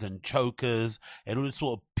harnesses and chokers and all this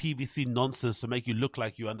sort of PVC nonsense to make you look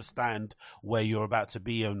like you understand where you're about to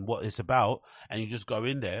be and what it's about, and you just go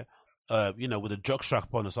in there, you know, with a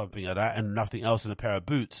jockstrap on or something like that and nothing else and a pair of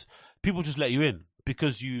boots, people just let you in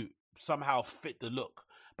because you somehow fit the look.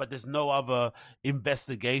 But there's no other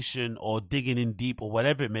investigation or digging in deep or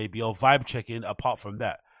whatever it may be or vibe checking apart from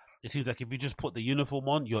that. It seems like if you just put the uniform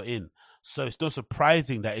on, you're in. So it's not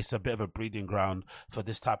surprising that it's a bit of a breeding ground for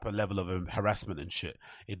this type of level of harassment and shit.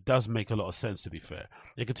 It does make a lot of sense, to be fair.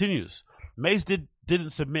 It continues. Mace didn't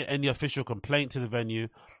submit any official complaint to the venue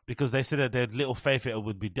because they said that they had little faith it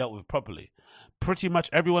would be dealt with properly. Pretty much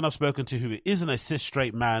everyone I've spoken to who isn't a cis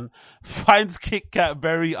straight man finds Kit Kat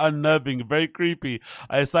very unnerving, very creepy.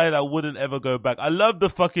 I decided I wouldn't ever go back. I love the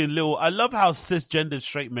fucking I love how cisgendered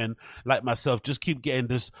straight men like myself just keep getting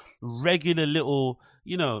this regular little,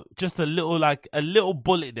 you know, just a little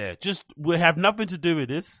bullet there. Just, we have nothing to do with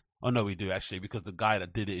this. Oh no, we do actually, because the guy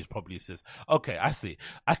that did it is probably cis. Okay, I see.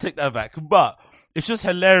 I take that back. But it's just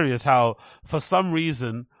hilarious how, for some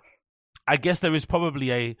reason, I guess there is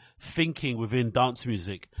probably a thinking within dance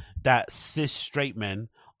music that cis straight men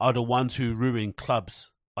are the ones who ruin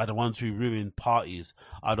clubs, are the ones who ruin parties,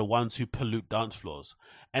 are the ones who pollute dance floors.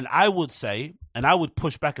 And I would say, and I would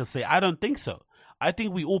push back and say, I don't think so. I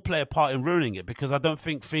think we all play a part in ruining it because I don't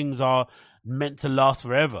think things are meant to last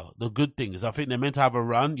forever. The good things, I think they're meant to have a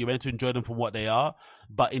run. You're meant to enjoy them for what they are.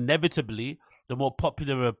 But inevitably, the more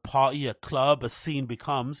popular a party, a club, a scene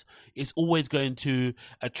becomes, it's always going to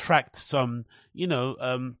attract some, you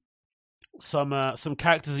know, some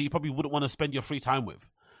characters that you probably wouldn't want to spend your free time with.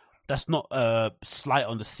 That's not a slight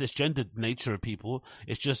on the cisgendered nature of people.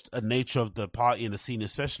 It's just a nature of the party and the scene,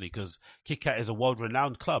 especially because Kit Kat is a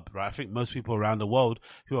world-renowned club, right? I think most people around the world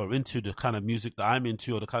who are into the kind of music that I'm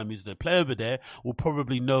into or the kind of music they play over there will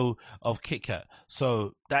probably know of Kit Kat.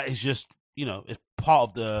 So that is just, you know, it's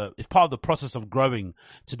part of the process of growing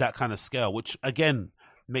to that kind of scale, which again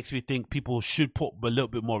makes me think people should put a little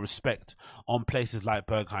bit more respect on places like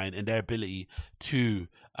Berghain and their ability to,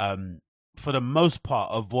 for the most part,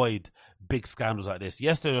 avoid big scandals like this.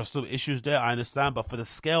 Yes, there are still issues there, I understand, but for the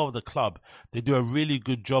scale of the club, they do a really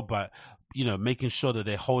good job at, you know, making sure that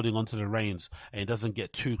they're holding onto the reins and it doesn't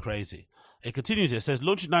get too crazy. It continues. It says,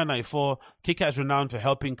 launched in 1994, Kit Kat is renowned for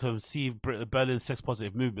helping conceive Berlin's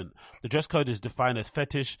sex-positive movement. The dress code is defined as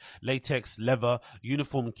fetish, latex, leather,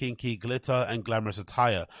 uniform, kinky, glitter, and glamorous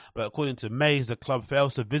attire. But according to Mays, the club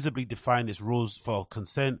fails to visibly define its rules for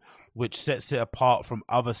consent, which sets it apart from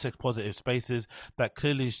other sex-positive spaces that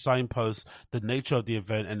clearly signpost the nature of the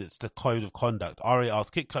event and its the code of conduct. RA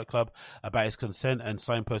asked Kit Kat Club about its consent and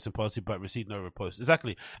signposting policy, but received no repost.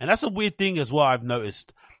 Exactly. And that's a weird thing as well, I've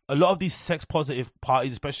noticed. A lot of these sex positive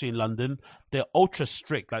parties, especially in London, they're ultra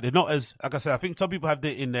strict. Like, they're not as, like I said, I think some people have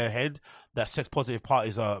it in their head that sex positive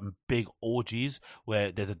parties are big orgies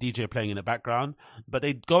where there's a DJ playing in the background, but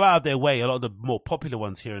they go out of their way, a lot of the more popular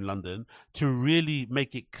ones here in London, to really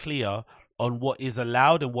make it clear on what is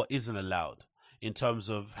allowed and what isn't allowed in terms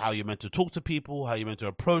of how you're meant to talk to people, how you're meant to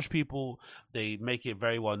approach people. They make it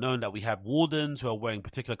very well known that we have wardens who are wearing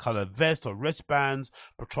particular color vests or wristbands,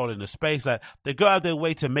 patrolling the space. Like, they go out of their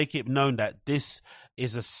way to make it known that this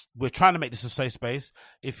is we're trying to make this a safe space.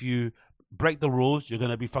 If you break the rules, you're going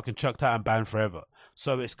to be fucking chucked out and banned forever.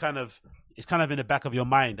 So it's kind of in the back of your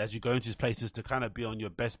mind as you go into these places to kind of be on your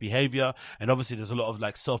best behavior. And obviously there's a lot of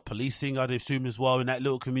like self-policing, I'd assume, as well, in that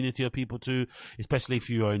little community of people too, especially if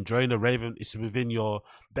you are enjoying the rave. It's within your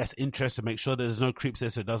best interest to make sure that there's no creeps there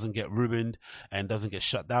so it doesn't get ruined and doesn't get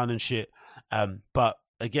shut down and shit. But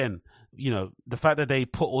again, the fact that they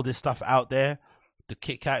put all this stuff out there, the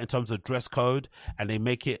Kit Kat in terms of dress code, and they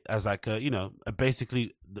make it as like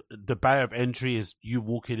basically the barrier of entry is you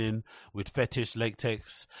walking in with fetish,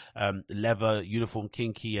 latex, leather, uniform,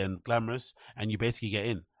 kinky and glamorous, and you basically get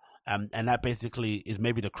in. And that basically is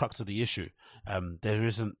maybe the crux of the issue. There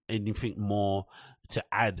isn't anything more to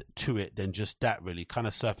add to it than just that, really, kind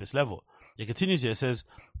of surface level. It continues here, it says,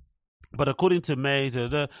 but according to May,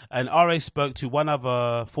 an RA spoke to one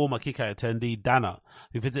other former Kit Kat attendee, Dana,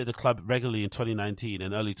 who visited the club regularly in 2019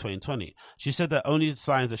 and early 2020. She said that only the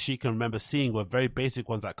signs that she can remember seeing were very basic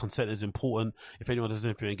ones, like consent is important. If anyone doesn't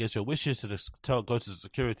interfere against your wishes, to go to the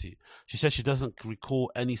security. She said she doesn't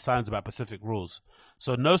recall any signs about Pacific rules.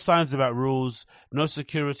 So no signs about rules, no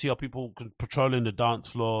security or people patrolling the dance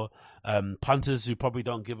floor, punters who probably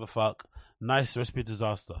don't give a fuck. Nice recipe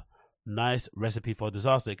disaster. Nice recipe for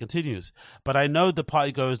disaster. It continues. But I know the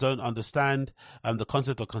partygoers don't understand the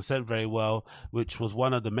concept of consent very well, which was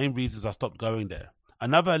one of the main reasons I stopped going there.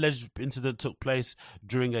 Another alleged incident took place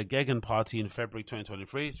during a Gegen party in February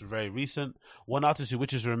 2023. It's very recent. One artist who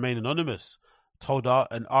wishes to remain anonymous told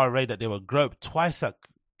an RA that they were groped twice at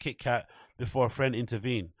Kit Kat before a friend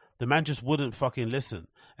intervened. The man just wouldn't fucking listen.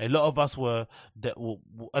 A lot of us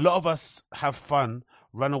have fun,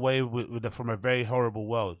 run away from a very horrible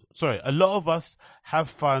world. Sorry, a lot of us have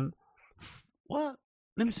fun. What?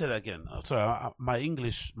 Let me say that again. Sorry,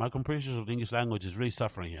 my comprehension of the English language is really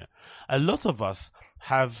suffering here. A lot of us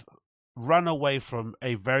have run away from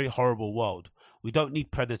a very horrible world. We don't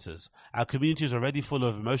need predators. Our community is already full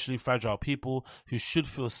of emotionally fragile people who should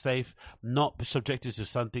feel safe, not be subjected to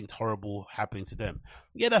something horrible happening to them.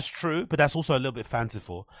 Yeah, that's true, but that's also a little bit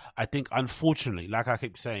fanciful. I think, unfortunately, like I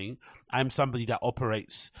keep saying, I'm somebody that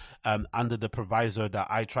operates under the proviso that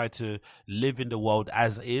I try to live in the world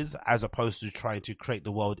as is, as opposed to trying to create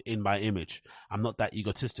the world in my image. I'm not that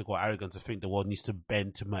egotistical or arrogant to think the world needs to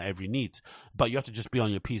bend to my every need. But you have to just be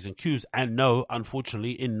on your P's and Q's and know,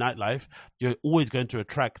 unfortunately, in nightlife, you're always going to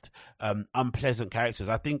attract unpleasant characters.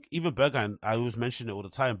 I think even Berghain, I always mention it all the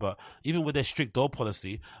time, but even with their strict door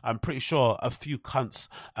policy, I'm pretty sure a few cunts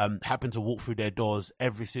happen to walk through their doors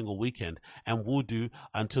every single weekend and will do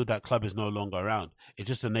until that club is no longer around. It's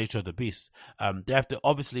just the nature of the beast. They have to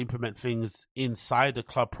obviously implement things inside the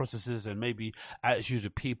club processes and maybe attitudes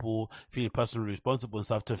of people feeling personally responsible and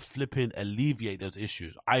stuff to flipping alleviate those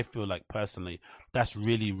issues. I feel like personally that's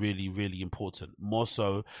really, really, really important, more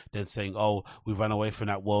so than saying, oh, we run away from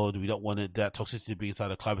that world, we don't want that toxicity to be inside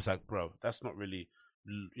the club. It's like, bro, that's not really,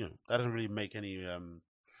 that doesn't really make any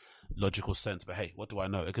logical sense. But hey, what do I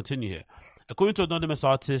know? I continue here. According to anonymous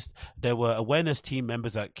artist, there were awareness team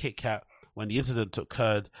members at Kit Kat when the incident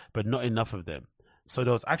occurred, but not enough of them. So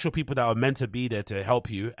there was actual people that were meant to be there to help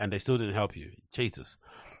you, and they still didn't help you. Jesus.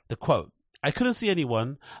 The quote: I couldn't see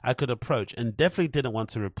anyone I could approach, and definitely didn't want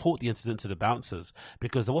to report the incident to the bouncers,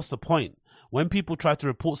 because what's the point? When people try to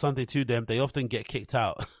report something to them, they often get kicked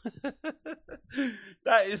out.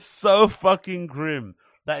 That is so fucking grim.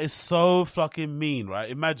 That is so fucking mean, right?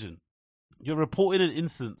 Imagine you're reporting an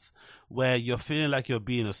instance where you're feeling like you're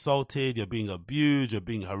being assaulted, you're being abused, you're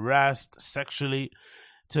being harassed sexually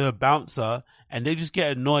to a bouncer, and they just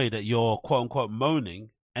get annoyed that you're quote unquote moaning,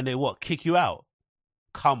 and they kick you out?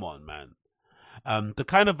 Come on, man. The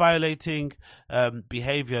kind of violating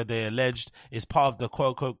behavior they alleged is part of the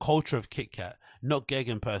quote-unquote culture of Kit Kat, not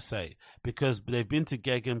Gegen per se, because they've been to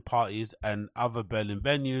Gegen parties and other Berlin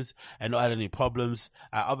venues and not had any problems.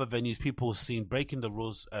 At other venues, people seen breaking the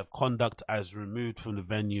rules of conduct as removed from the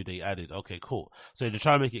venue they added. Okay, cool. So they're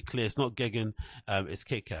trying to make it clear it's not Gegen, it's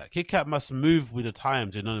Kit Kat. Kit Kat must move with the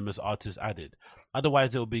times, anonymous artist added.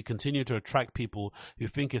 Otherwise, it will be continue to attract people who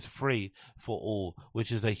think it's free for all,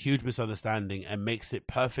 which is a huge misunderstanding and makes it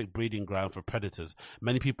perfect breeding ground for predators.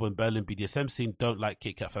 Many people in Berlin BDSM scene don't like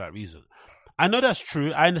Kit Kat for that reason. I know that's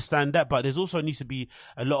true. I understand that, but there's also needs to be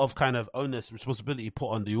a lot of kind of onus, responsibility put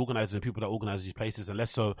on the organizers and people that organize these places, and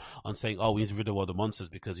less so on saying, oh, we need to rid the world of monsters,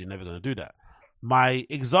 because you're never going to do that. My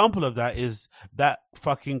example of that is that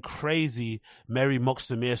fucking crazy Mary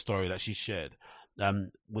Moxtemir story that she shared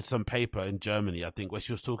with some paper in Germany, I think, where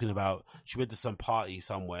she was talking about she went to some party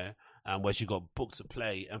somewhere where she got booked to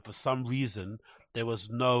play, and for some reason there was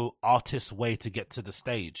no artist way to get to the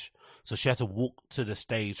stage, so she had to walk to the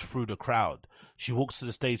stage through the crowd. She walks to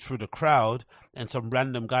the stage through the crowd, and some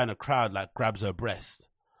random guy in the crowd like grabs her breast.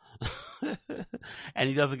 And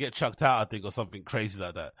he doesn't get chucked out, I think, or something crazy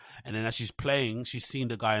like that. And then as she's playing, she's seen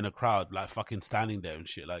the guy in the crowd like fucking standing there and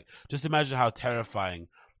shit. Like, just imagine how terrifying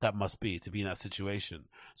that must be to be in that situation.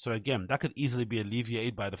 So again, that could easily be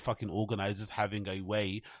alleviated by the fucking organizers having a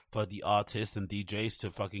way for the artists and DJs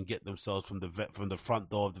to fucking get themselves from the front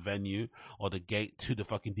door of the venue or the gate to the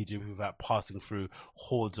fucking DJ without passing through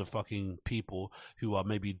hordes of fucking people who are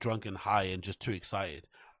maybe drunk and high and just too excited.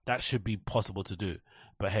 That should be possible to do.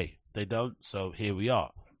 But hey, they don't, so here we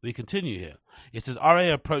are. We continue here. It says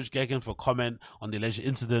RA approached Gagan for comment on the alleged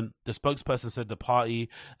incident. The spokesperson said the party,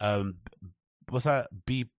 BIPOC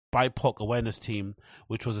awareness team,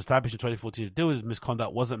 which was established in 2014 to deal with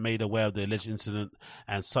misconduct, wasn't made aware of the alleged incident,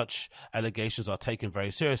 and such allegations are taken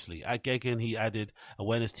very seriously. At Gagan, he added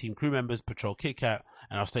awareness team crew members patrol Kit Kat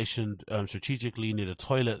and are stationed strategically near the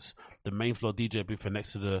toilets, the main floor DJ booth, and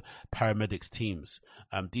next to the paramedics teams.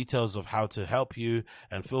 Details of how to help you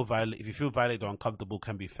and if you feel violated or uncomfortable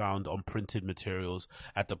can be found on printed materials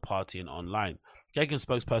at the party and online. Gagan's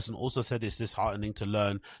spokesperson also said it's disheartening to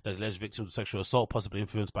learn that alleged victims of sexual assault, possibly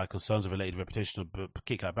influenced by concerns of related reputation of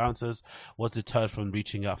Kit Kat bouncers, was deterred from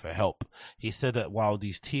reaching out for help. He said that while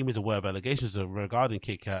these team is aware of allegations regarding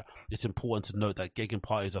Kit Kat, it's important to note that Gagan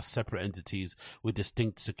parties are separate entities with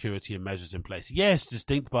distinct security and measures in place. Yes,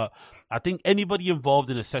 distinct, but I think anybody involved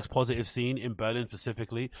in a sex positive scene in Berlin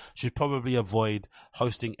specifically should probably avoid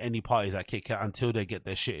hosting any parties at Kit Kat until they get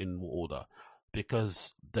their shit in order.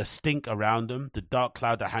 Because the stink around them, the dark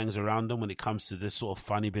cloud that hangs around them when it comes to this sort of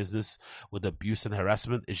funny business with abuse and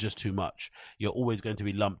harassment is just too much. You're always going to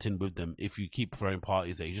be lumped in with them if you keep throwing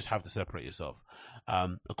parties there. You just have to separate yourself.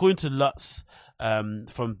 According to Lutz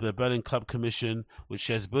from the Berlin Club Commission, which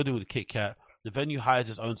shares a building with Kit Kat, the venue hires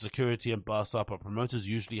its own security and bar staff, but promoters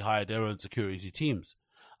usually hire their own security teams.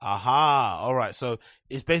 Aha, all right. So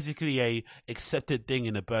it's basically a accepted thing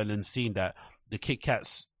in the Berlin scene that the Kit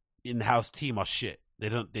Kat's in-house team are shit. They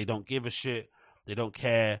don't give a shit. They don't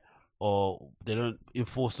care, or they don't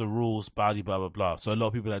enforce the rules. Blah blah blah. So a lot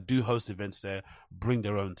of people that do host events there bring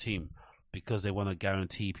their own team because they want to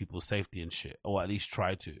guarantee people's safety and shit, or at least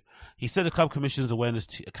try to. He said the Club Commission's Awareness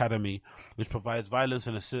Academy, which provides violence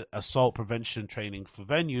and assault prevention training for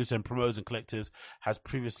venues and promoters and collectives, has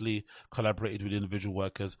previously collaborated with individual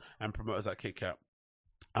workers and promoters at Kit Kat,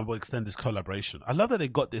 and will extend this collaboration. I love that they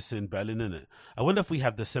got this in Berlin, innit? I wonder if we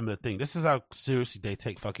have the similar thing. This is how seriously they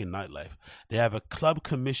take fucking nightlife. They have a Club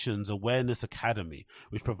Commission's Awareness Academy,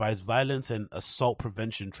 which provides violence and assault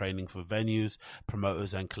prevention training for venues,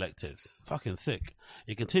 promoters, and collectives. Fucking sick.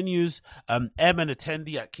 It continues. M, an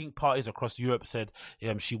attendee at kink parties across Europe, said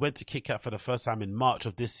she went to Kit Kat for the first time in March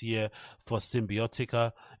of this year for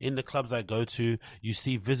Symbiotica. In the clubs I go to, you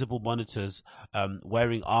see visible monitors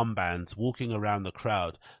wearing armbands, walking around the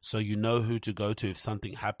crowd, so you know who to go to if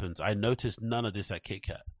something happens. I noticed none of this at Kit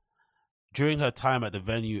Kat. During her time at the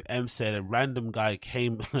venue, M said a random guy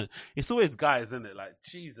came. It's always guys, isn't it? Like,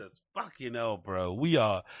 Jesus fucking hell, bro. We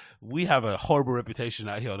have a horrible reputation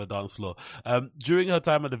out here on the dance floor. During her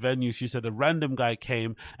time at the venue, she said a random guy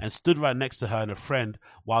came and stood right next to her and a friend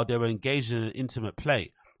while they were engaged in an intimate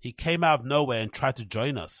play. He came out of nowhere and tried to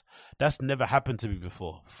join us. That's never happened to me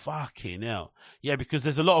before. Fucking hell. Yeah, because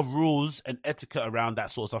there's a lot of rules and etiquette around that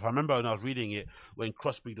sort of stuff. I remember when I was reading it when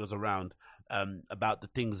Crossbreed was around, about the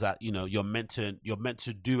things that, you know, you're meant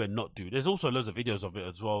to do and not do. There's also loads of videos of it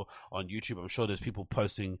as well on YouTube. I'm sure there's people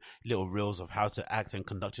posting little reels of how to act and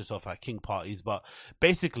conduct yourself at kink parties, but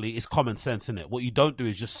basically it's common sense, isn't it? What you don't do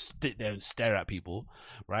is just sit there and stare at people,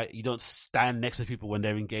 right? You don't stand next to people when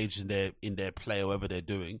they're engaged in their play or whatever they're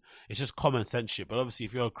doing. It's just common sense shit. But obviously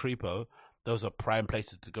if you're a creepo, those are prime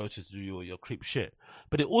places to go to do your creep shit.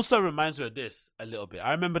 But it also reminds me of this a little bit.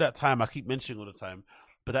 I remember that time, I keep mentioning all the time,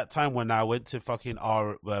 but that time when I went to fucking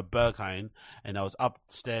our Berghain and I was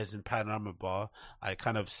upstairs in Panorama Bar, I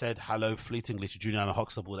kind of said hello fleetingly to Juliana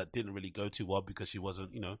Huxtable. That didn't really go too well because she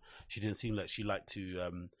wasn't, you know, she didn't seem like she liked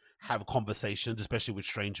to have conversations, especially with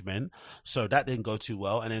strange men. So that didn't go too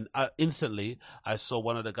well. And then instantly I saw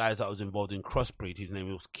one of the guys that was involved in Crossbreed. His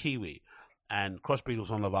name was Kiwi. And Crossbreed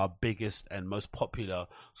was one of our biggest and most popular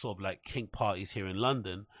sort of like kink parties here in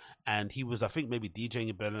London. And he was, I think, maybe DJing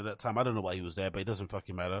in Berlin at that time. I don't know why he was there, but it doesn't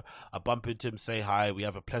fucking matter. I bump into him, say hi. We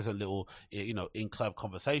have a pleasant little, you know, in-club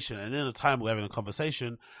conversation. And in the time we're having a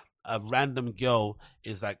conversation, a random girl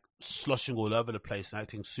is like sloshing all over the place and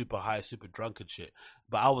acting super high, super drunk and shit.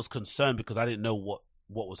 But I was concerned because I didn't know what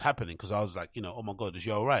was happening. Because I was like, you know, oh my God, is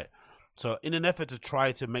she all right? So in an effort to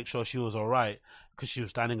try to make sure she was all right, because she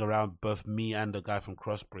was standing around both me and the guy from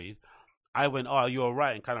Crossbreed, I went, oh, are you all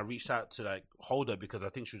right? And kind of reached out to like hold her because I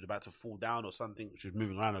think she was about to fall down or something. She was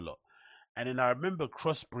moving around a lot. And then I remember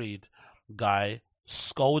Crossbreed guy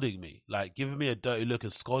scolding me, like giving me a dirty look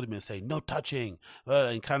and scolding me and saying, no touching,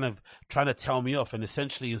 and kind of trying to tell me off and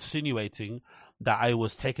essentially insinuating that I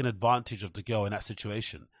was taking advantage of the girl in that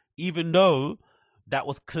situation, even though that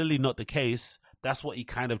was clearly not the case. That's what he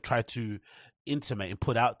kind of tried to intimate and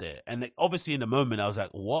put out there. And like, obviously in the moment I was like,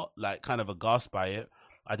 what? Like kind of aghast by it.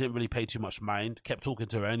 I didn't really pay too much mind, kept talking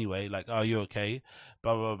to her anyway, like, oh, you okay?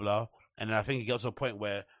 Blah, blah, blah. And then I think it got to a point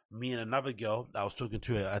where me and another girl that I was talking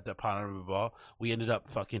to at the Panorama Bar, we ended up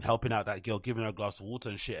fucking helping out that girl, giving her a glass of water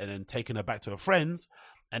and shit, and then taking her back to her friends.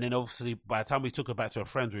 And then obviously by the time we took her back to her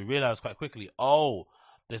friends, we realized quite quickly, oh,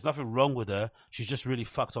 there's nothing wrong with her. She's just really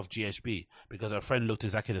fucked off GHB, because her friend looked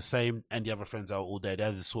exactly the same, and the other friends are all there. They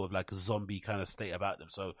had this sort of like a zombie kind of state about them.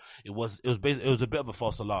 So it was a bit of a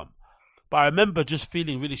false alarm. But I remember just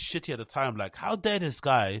feeling really shitty at the time. Like, how dare this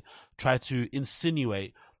guy try to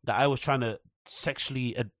insinuate that I was trying to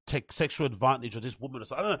sexually take sexual advantage of this woman?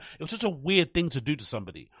 So I don't know. It was such a weird thing to do to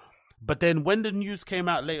somebody. But then when the news came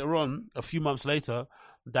out later on, a few months later,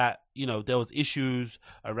 that, you know, there was issues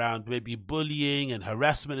around maybe bullying and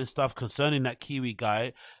harassment and stuff concerning that Kiwi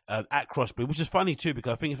guy at Crossbreed, which is funny too,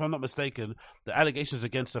 because I think, if I'm not mistaken, the allegations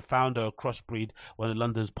against the founder of Crossbreed, one of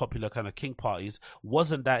London's popular kind of kink parties,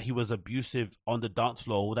 wasn't that he was abusive on the dance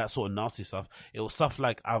floor, all that sort of nasty stuff. It was stuff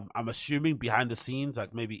like, I'm assuming behind the scenes,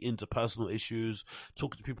 like maybe interpersonal issues,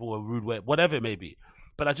 talking to people in a rude way, whatever it may be.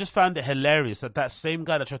 But I just found it hilarious that that same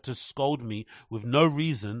guy that tried to scold me with no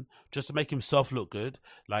reason, just to make himself look good,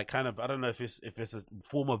 like kind of, I don't know if it's a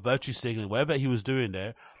form of virtue signaling, whatever he was doing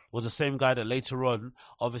there, was the same guy that later on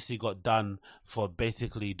obviously got done for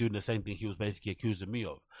basically doing the same thing he was basically accusing me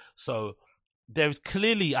of. So there's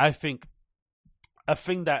clearly, I think, a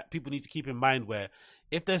thing that people need to keep in mind, where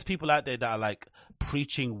if there's people out there that are like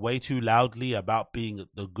preaching way too loudly about being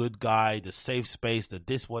the good guy, the safe space, the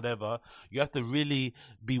this, whatever, you have to really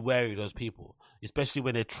be wary of those people, especially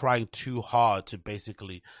when they're trying too hard to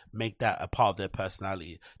basically make that a part of their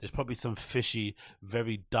personality. There's probably some fishy,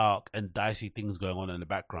 very dark and dicey things going on in the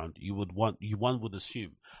background. One would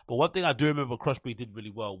assume. But one thing I do remember Crossbreed did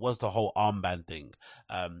really well was the whole armband thing.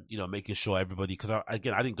 You know, making sure everybody, because I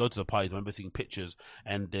didn't go to the parties. I remember seeing pictures,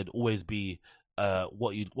 and there'd always be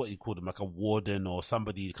what you call them, like a warden or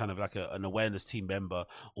somebody kind of like an awareness team member,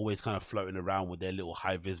 always kind of floating around with their little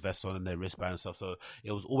high vis vest on and their wristband and stuff. So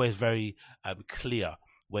it was always very clear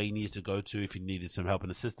where you needed to go to if you needed some help and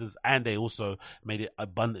assistance. And they also made it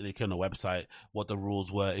abundantly clear on the website what the rules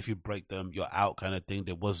were. If you break them, you're out, kind of thing.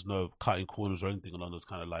 There was no cutting corners or anything along those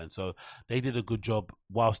kind of lines. So they did a good job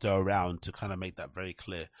whilst they're around to kind of make that very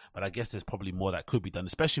clear. But I guess there's probably more that could be done,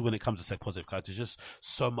 especially when it comes to sex positive cards. There's just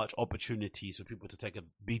so much opportunities for people to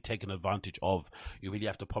be taken advantage of. You really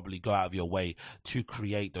have to probably go out of your way to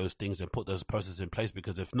create those things and put those processes in place,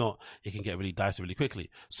 because if not, it can get really dicey really quickly.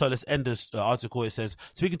 So let's end this article. It says,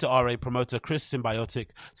 speaking to RA promoter Chris Symbiotic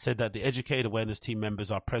said that the educated awareness team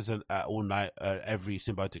members are present at all night every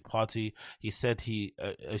Symbiotic party. He said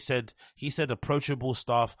approachable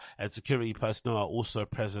staff and security personnel are also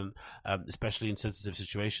present, especially in sensitive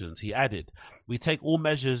situations. He added, "We take all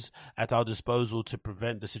measures at our disposal to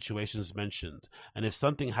prevent the situations mentioned, and if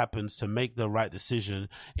something happens, to make the right decision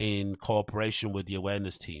in cooperation with the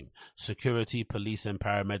awareness team, security, police and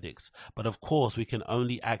paramedics. But of course, we can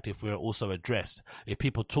only act if we are also addressed. If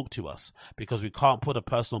people talk to us, because we can't put a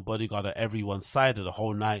personal bodyguard at everyone's side of the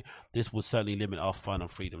whole night, this would certainly limit our fun and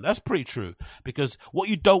freedom." That's pretty true, because what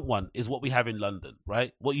you don't want is what we have in London,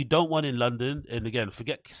 right? What you don't want in London, and again,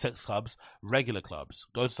 forget sex clubs, regular clubs,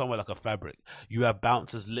 go to somewhere like a Fabric. You have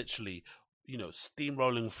bouncers literally, you know,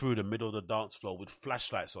 steamrolling through the middle of the dance floor with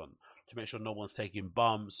flashlights on to make sure no one's taking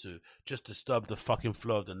bumps, to just disturb the fucking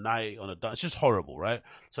flow of the night on a dance. It's just horrible, right?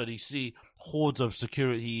 So you see hordes of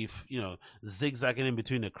security, you know, zigzagging in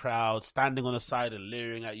between the crowd, standing on the side and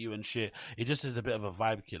leering at you and shit. It just is a bit of a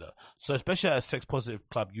vibe killer. So especially at a sex positive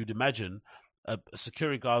club, you'd imagine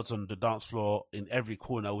security guards on the dance floor in every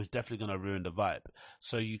corner was definitely going to ruin the vibe.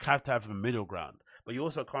 So you have to have a middle ground, but you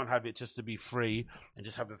also can't have it just to be free and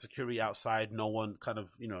just have the security outside, no one kind of,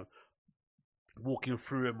 you know, walking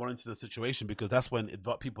through and monitoring the situation, because that's when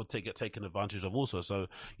people get taken advantage of also. So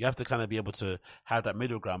you have to kind of be able to have that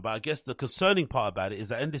middle ground. But I guess the concerning part about it is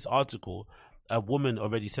that in this article, a woman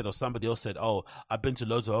already said, or somebody else said, "Oh, I've been to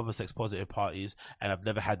loads of other sex positive parties and I've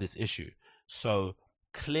never had this issue." So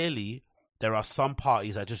clearly there are some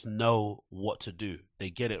parties that just know what to do, they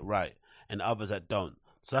get it right, and others that don't.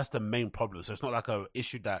 So that's the main problem. So it's not like an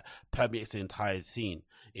issue that permeates the entire scene.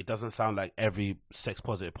 It doesn't sound like every sex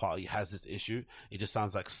positive party has this issue. It just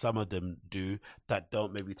sounds like some of them do, that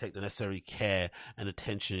don't maybe take the necessary care and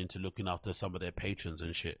attention into looking after some of their patrons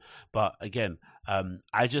and shit. But again,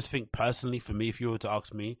 I just think personally, for me, if you were to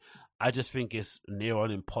ask me, I just think it's near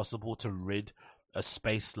on impossible to rid a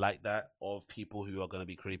space like that of people who are going to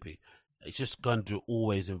be creepy. it's just going to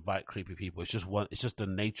always invite creepy people. It's just the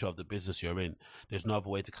nature of the business you're in. There's no other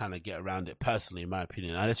way to kind of get around it, personally, in my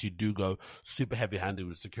opinion, unless you do go super heavy handed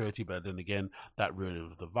with security. But then again, that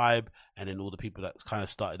ruins the vibe, and then all the people that kind of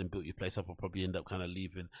started and built your place up will probably end up kind of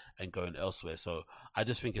leaving and going elsewhere. So I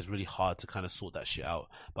just think it's really hard to kind of sort that shit out.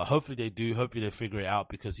 But hopefully they do. Hopefully they figure it out,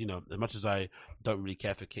 because, you know, as much as I don't really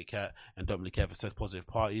care for Kit Kat and don't really care for sex positive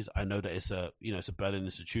parties, I know that it's a Berlin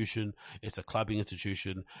institution, it's a clubbing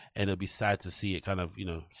institution, and it'll be sad to see it kind of, you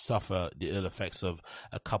know, suffer the ill effects of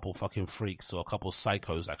a couple fucking freaks, or a couple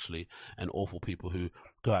psychos actually, and awful people who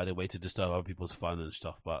go out of their way to disturb other people's fun and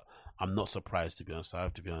stuff. But I'm not surprised, to be honest. I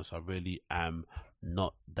have to be honest, I really am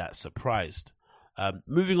not that surprised.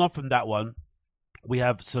 Moving on from that one, we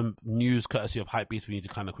have some news courtesy of Hypebeast we need to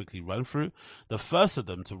kind of quickly run through. The first of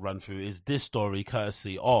them to run through is this story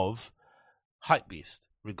courtesy of Hypebeast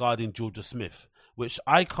regarding Georgia Smith, which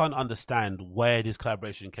I can't understand where this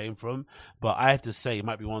collaboration came from, but I have to say it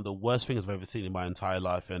might be one of the worst things I've ever seen in my entire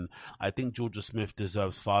life, and I think Georgia Smith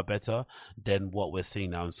deserves far better than what we're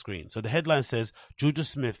seeing now on screen. So the headline says, Georgia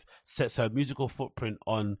Smith sets her musical footprint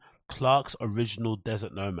on Clark's original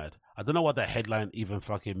Desert Nomad. I don't know what that headline even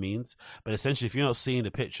fucking means, but essentially, if you're not seeing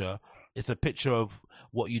the picture, it's a picture of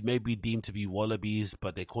what you'd maybe deem to be wallabies,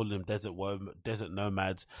 but they call them desert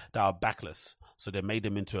nomads that are backless. So they made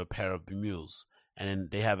them into a pair of mules, and then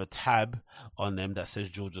they have a tab on them that says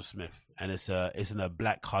Georgia Smith, and it's in a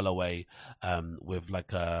black colorway, with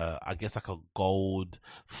like I guess like a gold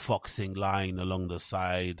foxing line along the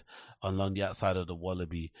outside of the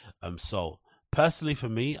wallaby. So personally, for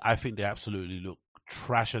me, I think they absolutely look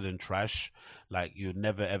trasher than trash. Like, you'd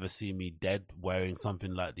never ever see me dead wearing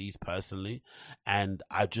something like these personally, and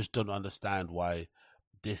I just don't understand why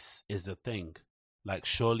this is a thing. Like,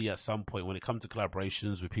 surely at some point when it comes to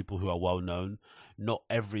collaborations with people who are well known, not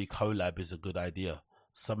every collab is a good idea.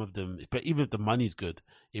 Some of them, but even if the money's good,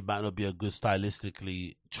 it might not be a good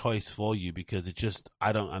stylistically choice for you, because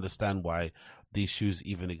I don't understand why these shoes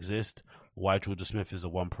even exist, why Georgia Smith is the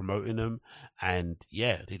one promoting them, and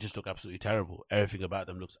yeah, they just look absolutely terrible. Everything about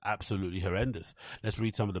them looks absolutely horrendous. Let's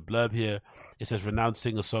read some of the blurb here. It says, renowned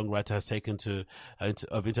singer-songwriter has taken to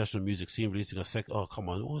of international music scene, releasing a oh come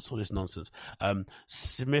on, what's all this nonsense?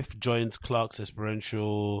 Smith joins Clark's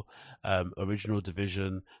experiential original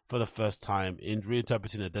division for the first time in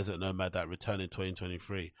reinterpreting a Desert Nomad that returned in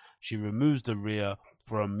 2023. She removes the rear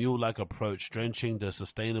for a mule-like approach, drenching the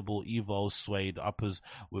sustainable Evolve suede uppers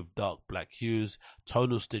with dark black hues.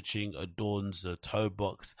 Tonal stitching adorns the toe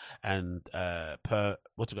box and the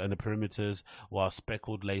perimeters, while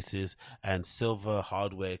speckled laces and silver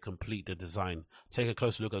hardware complete the design. Take a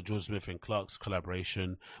closer look at Georgia Smith and Clark's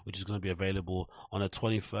collaboration, which is going to be available on the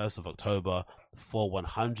 21st of October for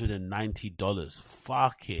 $190.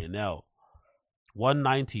 Fucking hell.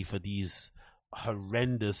 $190 for these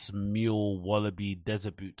horrendous mule wallaby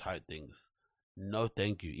desert boot type things. No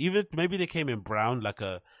thank you. Even maybe they came in brown, like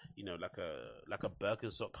a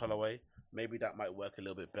Birkenstock colorway, maybe that might work a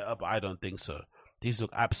little bit better, but I don't think so. These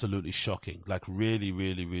look absolutely shocking, like really,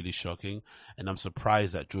 really, really shocking, and I'm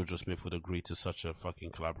surprised that Georgia Smith would agree to such a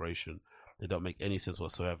fucking collaboration. They don't make any sense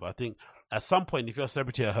whatsoever. I think at some point, if you're a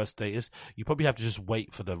celebrity at her status, you probably have to just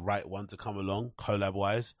wait for the right one to come along,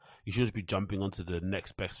 collab-wise. You should just be jumping onto the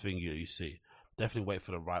next best thing you see. Definitely wait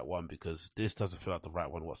for the right one, because this doesn't feel like the right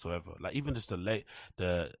one whatsoever. Like, even just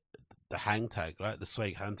the hang tag, right? The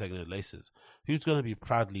swag hang tag and the laces. Who's going to be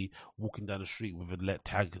proudly walking down the street with a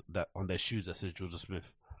tag that on their shoes that says Georgia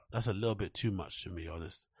Smith? That's a little bit too much, to be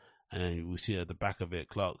honest. And then we see at the back of it,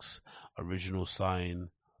 Clark's original sign,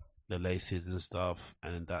 the laces and stuff,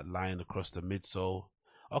 and that line across the midsole.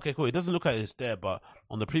 Okay, cool. It doesn't look like it's there, but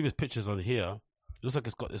on the previous pictures on here, it looks like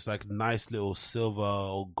it's got this like nice little silver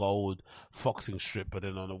or gold foxing strip, but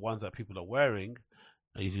then on the ones that people are wearing,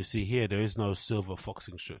 as you see here, there is no silver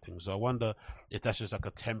foxing strip thing. So I wonder if that's just like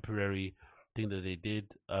a temporary thing that they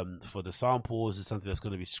did for the samples. Is something that's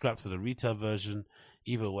going to be scrapped for the retail version?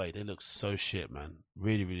 Either way, they look so shit, man.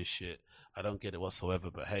 Really, really shit. I don't get it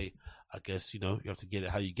whatsoever, but hey, I guess, you have to get it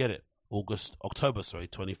how you get it. October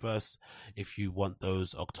 21st, if you want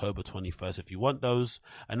those. October 21st, if you want those.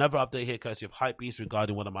 Another update here, courtesy of Hypebeast,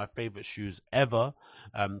 regarding one of my favorite shoes ever,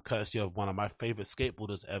 courtesy of one of my favorite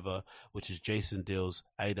skateboarders ever, which is Jason Deal's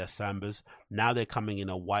Adidas Sambas. Now they're coming in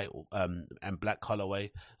a white and black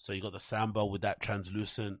colorway. So you got the Samba with that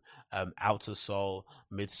translucent outer sole,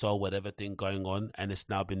 midsole, whatever thing going on, and it's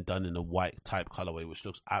now been done in a white type colorway, which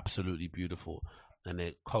looks absolutely beautiful. And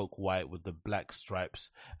they're coke white with the black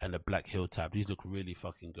stripes and the black heel tab. These look really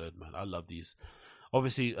fucking good, man. I love these.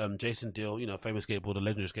 Obviously, Jason Deal, famous skateboarder,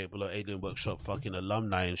 legendary skateboarder, Alien Workshop fucking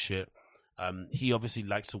alumni and shit. He obviously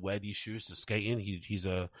likes to wear these shoes to skating. He's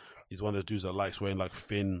one of the dudes that likes wearing like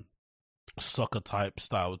thin soccer type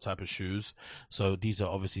of shoes. So these are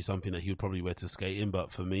obviously something that he would probably wear to skating.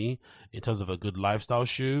 But for me, in terms of a good lifestyle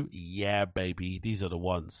shoe, yeah, baby, these are the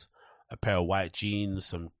ones. A pair of white jeans,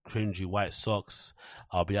 some cringy white socks.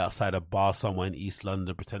 I'll be outside a bar somewhere in East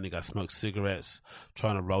London pretending I smoke cigarettes,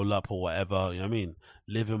 trying to roll up or whatever. You know what I mean?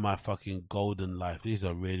 Living my fucking golden life. These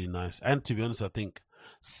are really nice. And to be honest, I think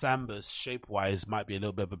Samba's shape wise might be a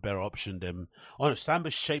little bit of a better option than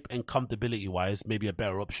Samba's shape and comfortability wise maybe a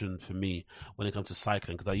better option for me when it comes to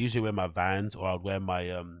cycling, because I usually wear my Vans or I'd wear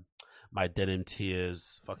my my Denim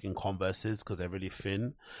Tears fucking Converses because they're really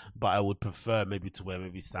thin, but I would prefer maybe to wear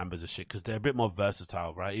maybe Sambas or shit because they're a bit more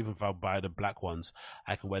versatile, right? Even if I buy the black ones,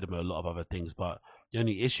 I can wear them with a lot of other things. But the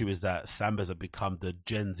only issue is that Sambas have become the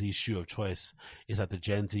Gen Z shoe of choice. It's like the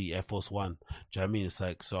Gen Z Air Force One. Do you know what I mean? It's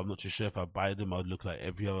like, so I'm not too sure if I buy them, I would look like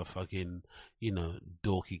every other fucking,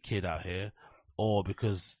 dorky kid out here, or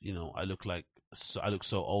because, I look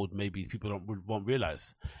so old, maybe people won't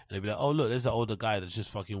realize, and they'll be like, oh look, there's an older guy that's just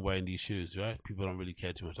fucking wearing these shoes, right? People don't really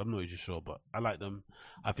care too much. I'm not really sure, but I like them.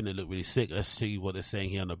 I think they look really sick. Let's see what they're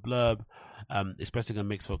saying here on the blurb. Expressing a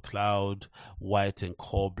mix of cloud white and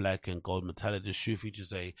core black and gold metallic, the shoe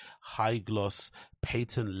features a high gloss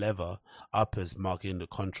patent leather uppers marking the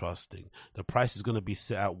contrasting. The price is going to be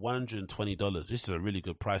set at $120. This is a really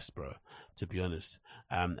good price, bro, to be honest.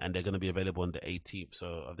 And they're going to be available on the 18th.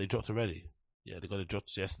 So have they dropped already? Yeah, they got the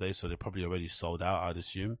drops yesterday, so they're probably already sold out, I'd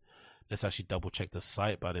assume. Let's actually double check the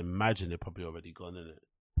site, but I'd imagine they're probably already gone in it.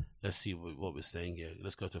 Let's see what we're saying here.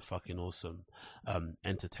 Let's go to fucking awesome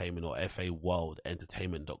entertainment or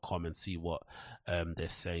faworldentertainment.com and see what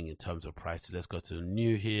they're saying in terms of prices. Let's go to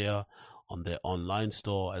new here on their online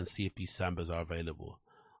store and see if these Sambas are available.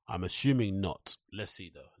 I'm assuming not. Let's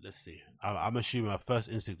see though. Let's see. I'm assuming my first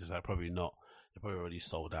instinct is that probably not. They're probably already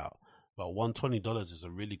sold out. But $120 is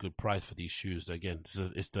a really good price for these shoes. Again,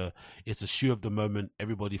 it's the shoe of the moment.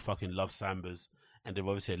 Everybody fucking loves Sambas, and they've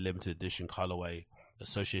obviously a limited edition colorway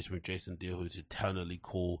associated with Jason Deere, who's eternally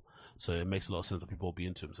cool. So it makes a lot of sense that people will be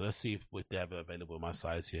into them. So let's see if they have it available in my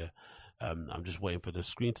size here. I'm just waiting for the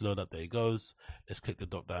screen to load up. There it goes. Let's click the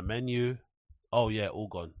drop down menu. Oh yeah, all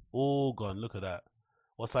gone. Look at that.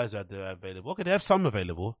 What size are they available? Okay, they have some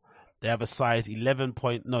available. They have a size 11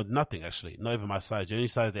 point, no, nothing actually, not even my size. The only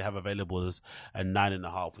size they have available is a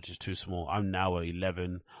 9.5, which is too small. I'm now a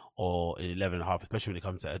 11 or an 11.5, especially when it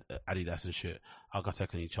comes to Adidas and shit. I can't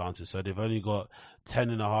take any chances. So they've only got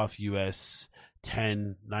 10.5 US,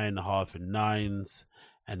 10, 9.5 and 9s.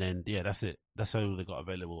 And then, yeah, that's it. That's all they got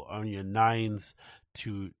available. Only a 9s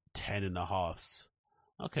to 10.5s.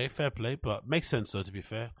 Okay, fair play, but makes sense though, to be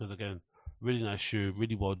fair, because again, really nice shoe,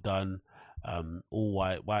 really well done. All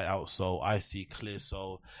white outsole, icy clear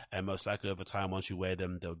sole, and most likely over time, once you wear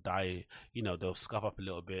them, they'll dye, they'll scuff up a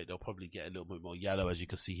little bit. They'll probably get a little bit more yellow, as you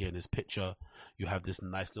can see here in this picture. You have this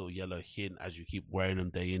nice little yellow hint as you keep wearing them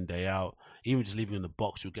day in, day out. Even just leaving in the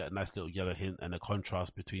box, you'll get a nice little yellow hint, and the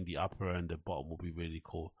contrast between the upper and the bottom will be really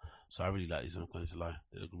cool. So I really like these, I'm not going to lie.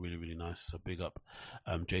 They look really, really nice. So big up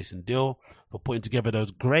Jason Deere for putting together those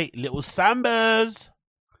great little Sambas.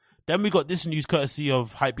 Then we got this news courtesy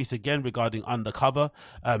of Hypebeast again regarding Undercover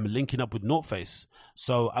linking up with North Face.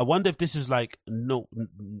 So I wonder if this is like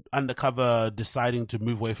Undercover deciding to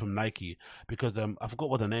move away from Nike, because I forgot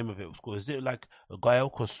what the name of it was called. Is it like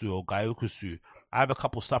Gaiokusu or Gaiokusu? I have a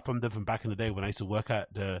couple stuff from them from back in the day when I used to work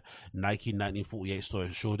at the Nike 1948 store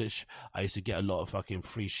in Shoreditch. I used to get a lot of fucking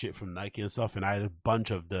free shit from Nike and stuff, and I had a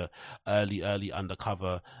bunch of the early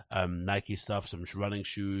Undercover Nike stuff, some running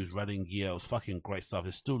shoes, running gear. It was fucking great stuff.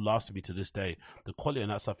 It still lasts me to this day. The quality on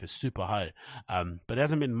that stuff is super high, but there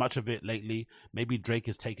hasn't been much of it lately. Maybe Drake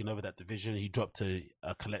has taken over that division. He dropped a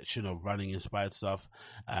collection of running inspired stuff,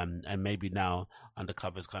 and maybe now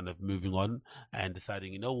Undercover is kind of moving on and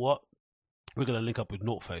deciding, you know what, we're going to link up with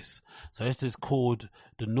North Face. So this is called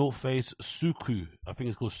the North Face Suku. I think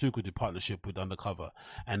it's called Suku, the partnership with Undercover.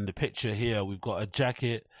 And the picture here, we've got a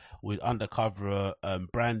jacket with Undercover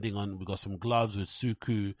branding on. We've got some gloves with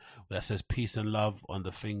Suku that says peace and love on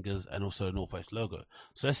the fingers, and also a North Face logo.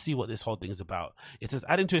 So let's see what this whole thing is about. It says,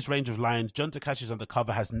 adding to its range of lines, John Takashi's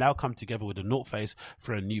Undercover has now come together with the North Face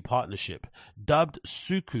for a new partnership. Dubbed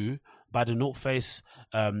Suku by the North Face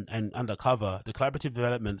and Undercover, the collaborative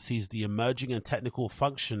development sees the emerging and technical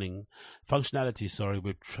functionality,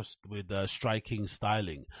 with striking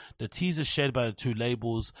styling. The teaser shared by the two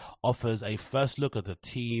labels offers a first look at the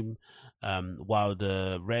team, while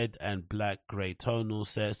the red and black grey tonal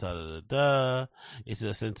says it's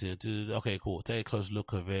a sentence. Okay, cool. Take a close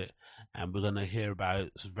look of it. and we're gonna hear about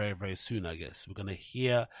it very, very soon. I guess we're gonna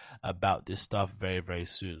hear about this stuff very, very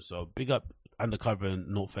soon. So big up Undercover and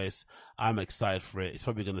North Face. I'm excited for it. It's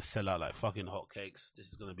probably going to sell out like fucking hotcakes. This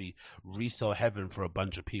is going to be resale heaven for a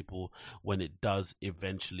bunch of people when it does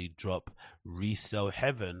eventually drop. Resale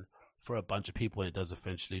heaven for a bunch of people when it does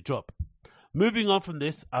eventually drop. Moving on from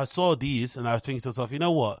this, I saw these and I was thinking to myself, you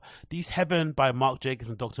know what? These Heaven by Marc Jacobs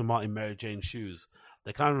and Dr. Martin Mary Jane shoes,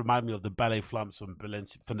 they kind of remind me of the ballet flumps from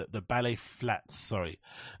the ballet flats,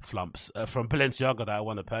 flumps from Balenciaga that I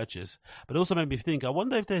want to purchase. But it also made me think, I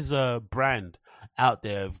wonder if there's a brand out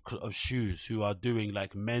there of shoes who are doing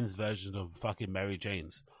like men's versions of fucking Mary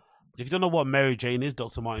Janes. If you don't know what Mary Jane is,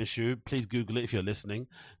 Dr. Martin's shoe, please Google it if you're listening,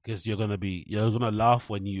 because you're gonna laugh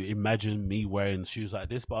when you imagine me wearing shoes like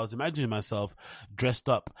this. But I was imagining myself dressed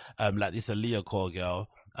up like this Aaliyah call girl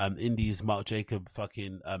in these Marc Jacob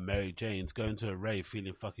fucking Mary Janes, going to a rave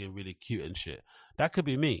feeling fucking really cute and shit. That could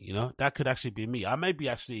be me, you know. That could actually be me. I may be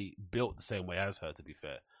actually built the same way as her, to be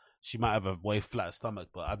fair. She might have a way flat stomach,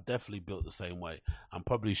 but I'm definitely built the same way. I'm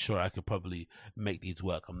probably sure I could probably make these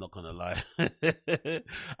work. I'm not going to lie.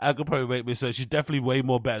 I could probably make me so. She's definitely way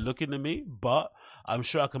more better looking than me, but I'm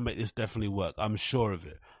sure I can make this definitely work. I'm sure of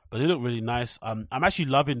it. But they look really nice. I'm actually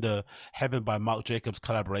loving the Heaven by Marc Jacobs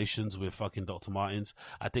collaborations with fucking Dr. Martens.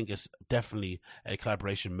 I think it's definitely a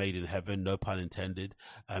collaboration made in heaven, no pun intended.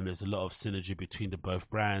 There's a lot of synergy between the both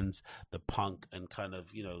brands, the punk and kind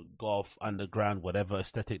of, you know, golf, underground, whatever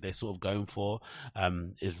aesthetic they're sort of going for,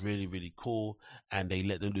 is really, really cool. And they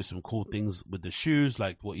let them do some cool things with the shoes,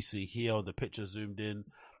 like what you see here on the picture zoomed in.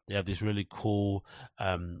 They have this really cool,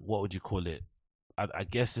 what would you call it? I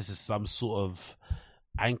guess this is some sort of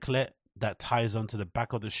anklet that ties onto the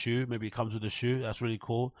back of the shoe. Maybe it comes with the shoe. That's really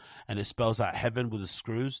cool. And it spells out heaven with the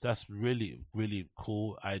screws. That's really, really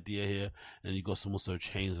cool idea here. And you got some also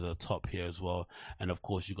chains at the top here as well. And of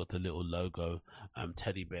course you got the little logo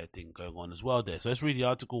teddy bear thing going on as well there. So let's read the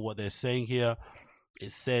article, what they're saying here.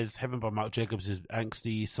 It says Heaven by Marc Jacobs is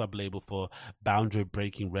angsty sub-label for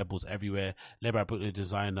boundary-breaking rebels everywhere. Led by Brooklyn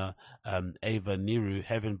designer Ava Niru.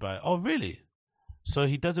 Heaven by... Oh, really? So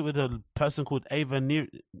he does it with a person called Ava Niru.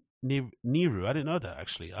 I didn't know that,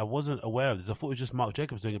 actually. I wasn't aware of this. I thought it was just Marc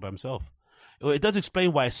Jacobs doing it by himself. It does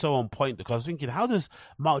explain why it's so on point, because I was thinking, how does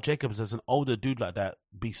Marc Jacobs, as an older dude like that,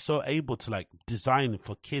 be so able to like design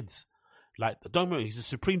for kids? Like, don't remember, he's a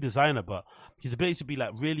supreme designer, but his ability to be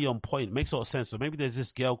like really on point. It makes a lot of sense. So maybe there's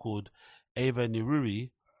this girl called Ava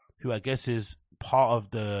Niruri, who I guess is part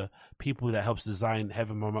of the people that helps design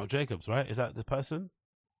Heaven by Marc Jacobs, right? Is that the person?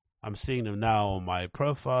 I'm seeing them now on my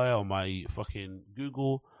profile, on my fucking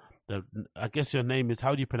Google. I guess your name is,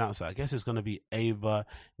 how do you pronounce that? I guess it's going to be Ava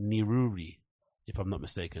Niruri, if I'm not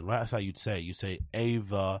mistaken, right? That's how you'd say it. You say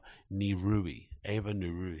Ava Niruri. Ava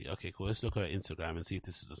Niruri. Okay, cool. Let's look at her Instagram and see if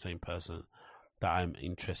this is the same person that I'm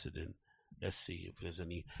interested in. Let's see if there's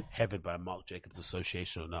any Heaven by Marc Jacobs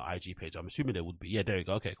Association on our IG page. I'm assuming there would be. Yeah, there you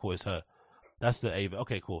go. Okay, cool. It's her. That's the Ava.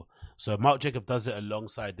 Okay, cool. So Marc Jacob does it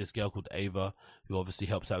alongside this girl called Ava, who obviously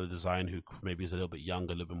helps out with design, who maybe is a little bit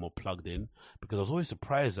younger, a little bit more plugged in. Because I was always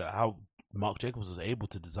surprised at how Marc Jacobs was able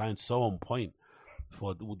to design so on point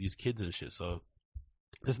for all these kids and shit. So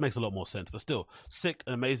this makes a lot more sense. But still, sick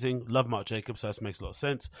and amazing. Love Marc Jacobs, so this makes a lot of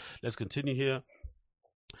sense. Let's continue here.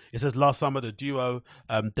 It says last summer the duo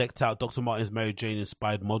decked out Dr. Martens Mary Jane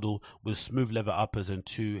inspired model with smooth leather uppers and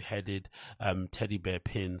two-headed teddy bear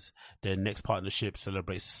pins. Their next partnership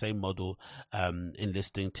celebrates the same model,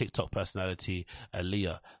 enlisting TikTok personality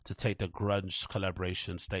Aaliyah to take the grunge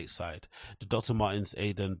collaboration stateside. The Dr. Martens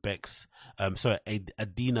Adina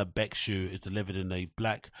Beck shoe is delivered in a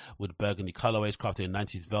black with burgundy colorways, crafted in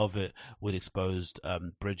 90s velvet with exposed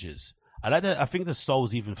bridges. I like that. I think the sole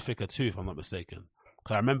is even thicker too, if I'm not mistaken.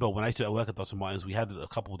 Because I remember when I used to work at Dr. Martens, we had a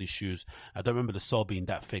couple of these shoes. I don't remember the sole being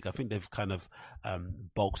that thick. I think they've kind of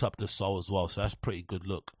bulked up the sole as well. So that's pretty good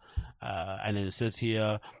look. And then it says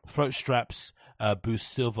here, throat straps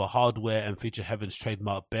boost silver hardware and feature Heaven's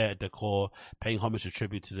trademark bear decor, paying homage and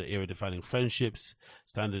tribute to the era-defining friendships.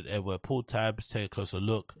 Standard airwear pull tabs. Take a closer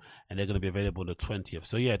look. And they're going to be available on the 20th.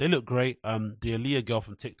 So yeah, they look great. The Aaliyah girl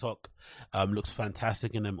from TikTok looks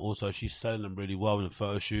fantastic in them also. She's selling them really well in the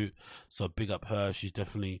photo shoot. So big up her. She's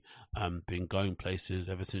definitely been going places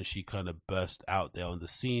ever since she kind of burst out there on the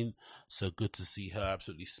scene. So good to see her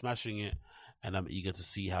absolutely smashing it. And I'm eager to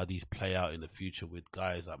see how these play out in the future with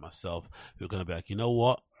guys like myself who are going to be like, you know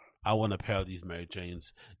what? I want a pair of these Mary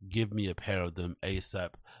Janes. Give me a pair of them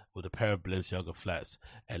ASAP with a pair of Balenciaga flats,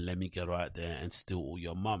 and let me go out there and steal all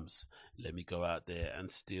your mums. Let me go out there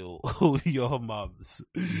and steal all your mums.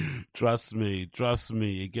 Trust me.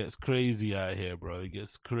 It gets crazy out here, bro. It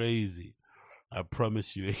gets crazy. I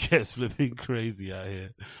promise you, it gets flipping crazy out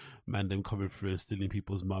here. Man, them coming through and stealing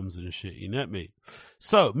people's mums and shit. You know me?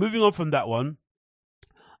 So, moving on from that one,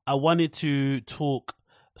 I wanted to talk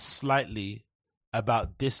slightly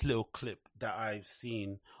about this little clip that I've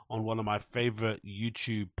seen on one of my favorite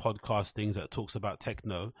YouTube podcast things that talks about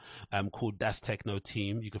techno, called Das Techno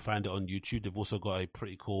Team. You can find it on YouTube. They've also got a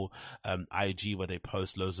pretty cool IG where they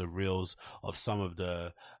post loads of reels of some of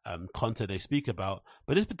the content they speak about.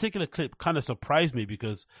 But this particular clip kind of surprised me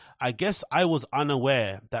because I guess I was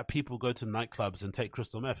unaware that people go to nightclubs and take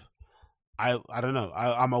crystal meth. I don't know.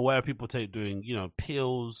 I'm aware of people doing,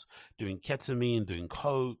 pills, doing ketamine, doing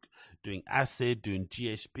coke, doing acid, doing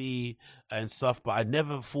GHB and stuff, but I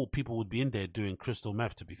never thought people would be in there doing crystal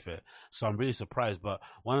meth, to be fair. So I'm really surprised. But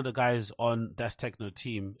one of the guys on Das Techno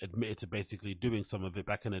Team admitted to basically doing some of it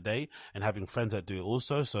back in the day and having friends that do it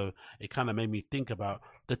also. So it kind of made me think about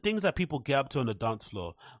the things that people get up to on the dance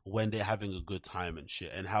floor when they're having a good time and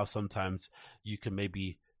shit, and how sometimes you can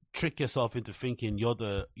maybe trick yourself into thinking you're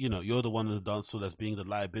the one on the dance floor that's being the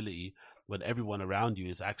liability when everyone around you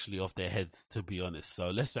is actually off their heads, to be honest.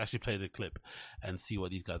 So let's actually play the clip and see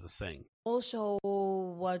what these guys are saying. Also,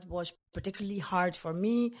 what was particularly hard for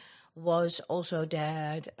me was also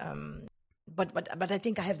that, but I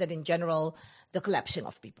think I have that in general, the collapsing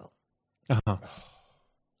of people. Uh-huh.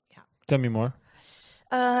 Yeah. Tell me more.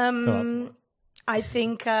 I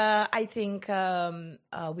think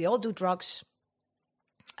we all do drugs.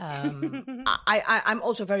 I'm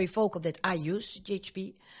also very vocal that I use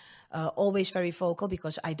GHB. Always very vocal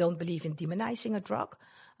because I don't believe in demonizing a drug,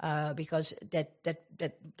 because that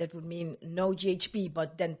would mean no GHB,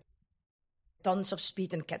 but then tons of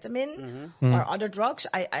speed and ketamine or other drugs.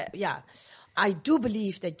 I do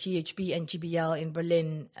believe that GHB and GBL in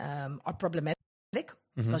Berlin are problematic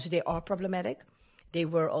because they are problematic. They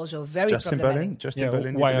were also very problematic. Just in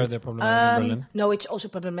Berlin. Why are they problematic in Berlin? No, it's also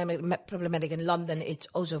problematic in London. It's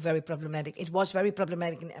also very problematic. It was very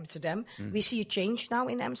problematic in Amsterdam. We see a change now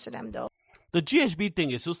in Amsterdam, though. The GHB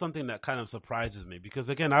thing is still something that kind of surprises me because,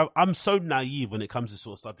 again, I'm so naive when it comes to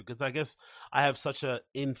sort of stuff because I guess I have such an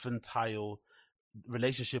infantile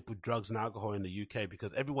relationship with drugs and alcohol in the UK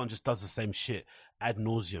because everyone just does the same shit ad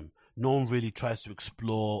nauseum. No one really tries to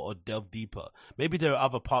explore or delve deeper. Maybe there are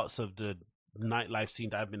other parts of the nightlife scene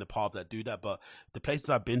that I've been a part of that do that, but the places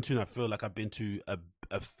I've been to, and I feel like I've been to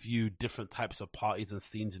a few different types of parties and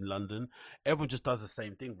scenes in London, everyone just does the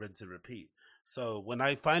same thing, rinse and repeat. So when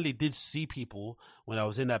I finally did see people, when I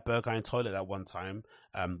was in that Berghain toilet at one time,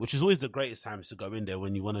 which is always the greatest times to go in there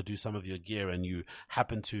when you want to do some of your gear and you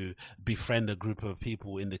happen to befriend a group of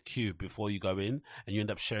people in the queue before you go in and you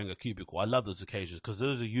end up sharing a cubicle. I love those occasions because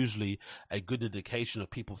those are usually a good indication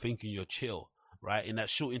of people thinking you're chill. Right, in that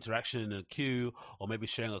short interaction in a queue, or maybe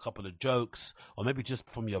sharing a couple of jokes, or maybe just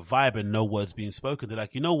from your vibe and no words being spoken, they're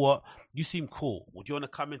like, you know what, you seem cool. Would you want to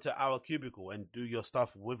come into our cubicle and do your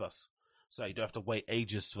stuff with us? So you don't have to wait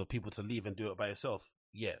ages for people to leave and do it by yourself.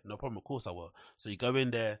 Yeah, no problem. Of course I will. So you go in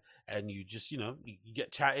there and you just, you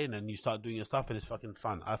get chatting and you start doing your stuff and it's fucking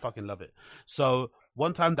fun. I fucking love it. So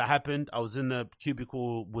one time that happened, I was in a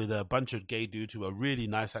cubicle with a bunch of gay dudes who were really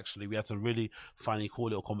nice, actually. We had some really funny, cool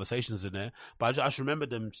little conversations in there. But I just remember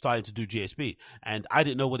them starting to do GHB. And I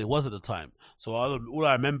didn't know what it was at the time. So all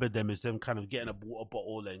I remember them is them kind of getting a water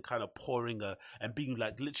bottle and kind of pouring and being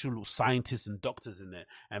like literal scientists and doctors in there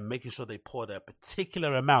and making sure they poured a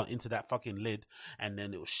particular amount into that fucking lid. And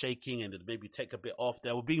then it was shaking and it maybe take a bit off.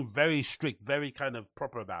 They were being very strict, very kind of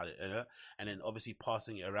proper about it, and then obviously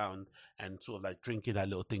passing it around and sort of like drinking that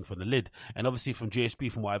little thing from the lid. And obviously from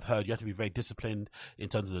GHB, from what I've heard, you have to be very disciplined in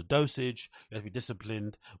terms of the dosage. You have to be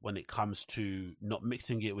disciplined when it comes to not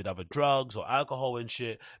mixing it with other drugs or alcohol and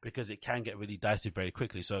shit, because it can get really dicey very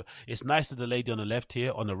quickly. So it's nice that the lady on the left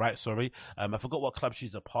here, on the right, sorry, I forgot what club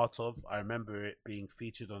she's a part of. I remember it being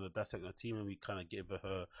featured on the Das Techno Team, and we kind of gave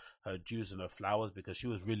her dues and her flowers because she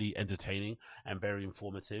was really entertaining and very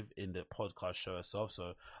informative in the podcast show herself.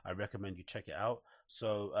 So I recommend you check it out.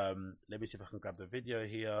 So let me see if I can grab the video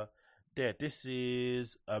here. There, this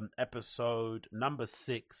is episode number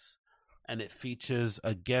 6, and it features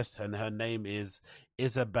a guest, and her name is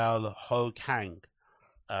Isabel Ho Kang.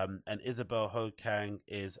 And Isabel Ho Kang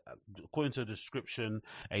is, according to the description,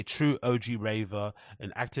 a true OG raver,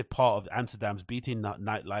 an active part of Amsterdam's beating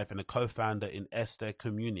nightlife, and a co-founder in Esther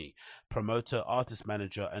Community, promoter, artist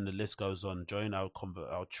manager, and the list goes on. Join our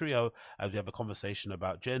trio as we have a conversation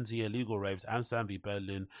about Gen Z, illegal raves, Amsterdam v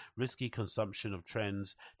Berlin, risky consumption of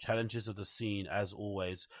trends, challenges of the scene. As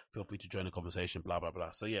always, feel free to join the conversation, blah, blah,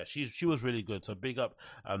 blah. So yeah, she was really good. So big up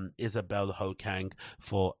Isabel Ho Kang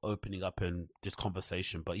for opening up in this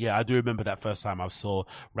conversation conversation. But yeah, I do remember that first time I saw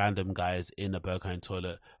random guys in a Berghain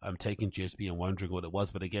toilet taking GHB and wondering what it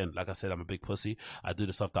was. But again, like I said, I'm a big pussy. I do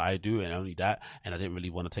the stuff that I do and only that, and I didn't really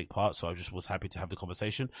want to take part, so I just was happy to have the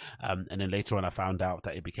conversation. And then later on I found out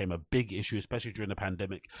that it became a big issue, especially during the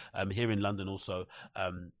pandemic. Here in London also,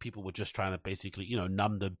 people were just trying to basically,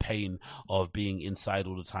 numb the pain of being inside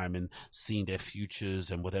all the time and seeing their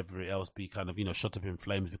futures and whatever else be kind of, shut up in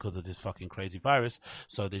flames because of this fucking crazy virus.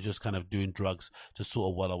 So they're just kind of doing drugs to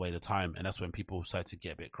sort of while away the time. And that's when people start to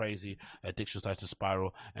get a bit crazy, addiction started to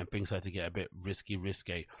spiral, and things started to get a bit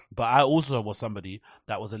risque. But I also was somebody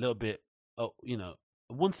that was a little bit, I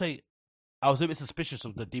wouldn't say, I was a bit suspicious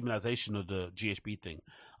of the demonization of the GHB thing.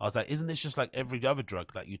 I was like, isn't this just like every other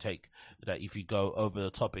drug that you take, that if you go over the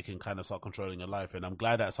topic and kind of start controlling your life? And I'm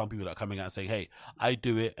glad that some people are coming out and saying, hey, I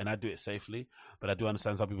do it and I do it safely. But I do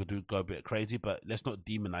understand some people do go a bit crazy, but let's not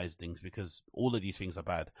demonize things, because all of these things are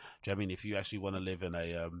bad. Do you know what I mean? If you actually want to live in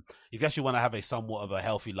if you actually want to have a somewhat of a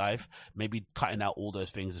healthy life, maybe cutting out all those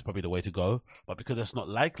things is probably the way to go. But because that's not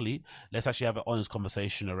likely, let's actually have an honest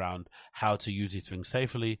conversation around how to use these things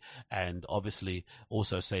safely. And obviously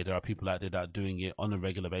also say there are people out there that are doing it on a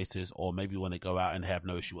regular basis, or maybe when they go out and have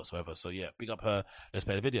no issue whatsoever. So yeah, big up her. Let's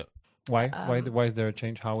play the video. Why is there a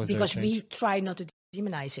change? How is there a because change? we try not to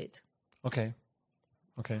demonize it. Okay.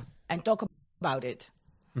 And talk about it.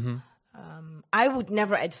 Mm-hmm. I would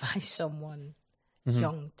never advise someone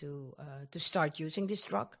young to start using this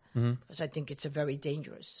drug, because I think it's a very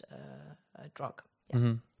dangerous drug.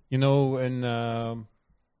 Yeah. Mm-hmm. In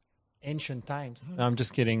ancient times, no, I'm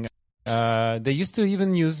just kidding. They used to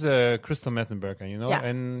even use crystal meth in Berghain,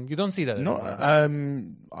 and you don't see that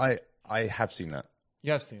anymore. I have seen that.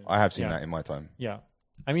 You have seen it. I have seen that in my time. Yeah.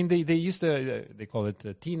 I mean, they used to, they call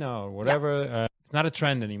it Tina or whatever. Yeah. It's not a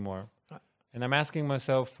trend anymore. And I'm asking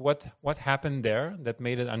myself, what happened there that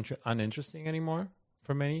made it uninteresting anymore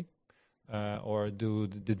for many? Or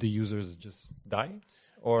did the users just die?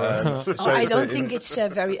 Or I don't think it's a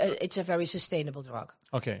very sustainable drug.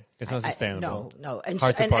 Okay, it's not sustainable. No,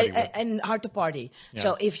 and hard to party. Yeah.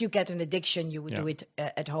 So if you get an addiction, you would do it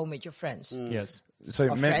at home with your friends. Yes.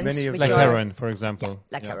 So many of like heroin, for example.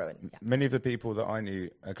 Yeah, like heroin. Yeah. Many of the people that I knew,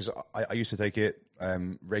 because I used to take it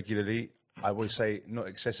regularly. I would say not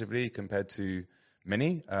excessively compared to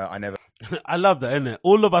many. I never. I love that, innit?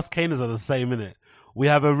 All of us caners are the same, innit? We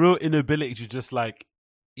have a real inability to just like,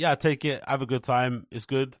 yeah, take it, have a good time, it's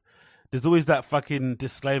good. There's always that fucking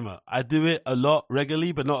disclaimer. I do it a lot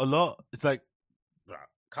regularly, but not a lot. It's like, bro,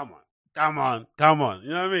 come on. You know what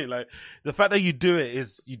I mean? Like, the fact that you do it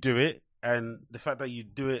is you do it. And the fact that you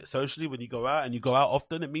do it socially when you go out, and you go out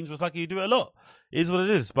often, it means it's like you do it a lot. It is what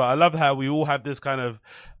it is. But I love how we all have this kind of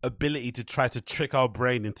ability to try to trick our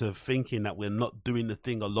brain into thinking that we're not doing the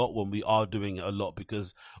thing a lot when we are doing it a lot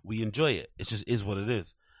because we enjoy it. It just is what it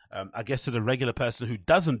is. I guess to the regular person who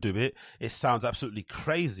doesn't do it, it sounds absolutely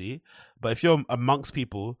crazy. But if you're amongst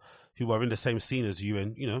people who are in the same scene as you,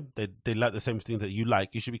 and they like the same thing that you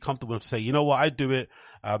like, you should be comfortable to say, you know what, I do it.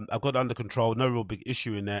 I've got it under control, no real big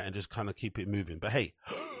issue in there, and just kind of keep it moving. But hey,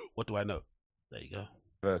 what do I know? There you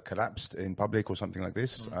go. Collapsed in public or something like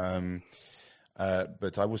this.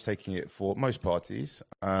 But I was taking it for most parties.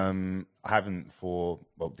 I haven't for,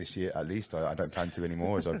 this year at least. I don't plan to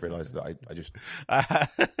anymore, as I've realised that I just...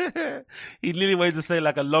 He nearly waited to say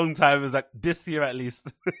like a long time. It's like this year at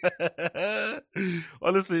least.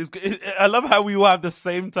 Honestly, I love how we all have the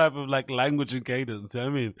same type of like language and cadence. You know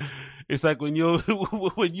what I mean? It's like when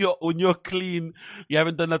you're clean, you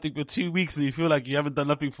haven't done nothing for 2 weeks, and you feel like you haven't done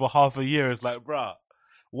nothing for half a year. It's like, bruh,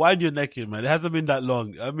 wind your neck in, man. It hasn't been that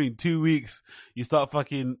long. I mean, 2 weeks, you start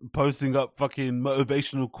fucking posting up fucking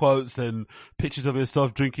motivational quotes and pictures of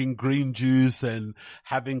yourself drinking green juice and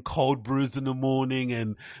having cold brews in the morning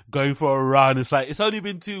and going for a run. It's like, it's only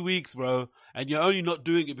been 2 weeks, bro. And you're only not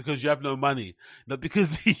doing it because you have no money, not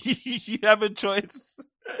because you have a choice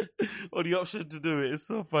or the option to do it. It's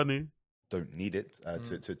so funny. Don't need it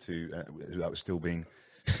without still being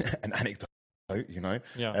an anecdote,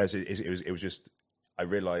 Yeah. As it was just, I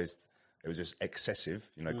realized it was just excessive,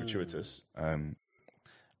 gratuitous.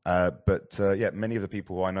 But many of the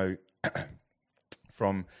people who I know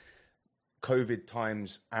from COVID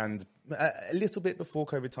times and a little bit before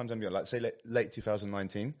COVID times and beyond, like say late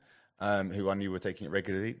 2019, who I knew were taking it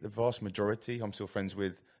regularly, the vast majority I'm still friends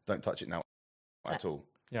with don't touch it now at all.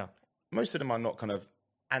 Yeah. Most of them are not kind of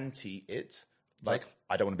anti it. Like,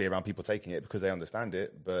 I don't want to be around people taking it because they understand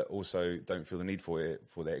it, but also don't feel the need for it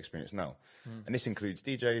for their experience now. And this includes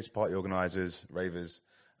DJs, party organisers, ravers.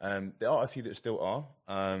 There are a few that still are.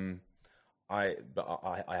 I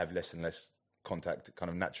have less and less contact kind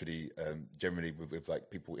of naturally, generally with like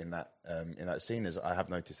people in that scene, is I have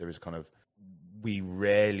noticed there is kind of, we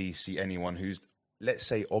rarely see anyone who's, let's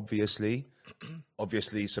say, obviously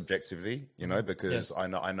subjectively, you know, because I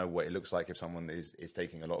know what it looks like if someone is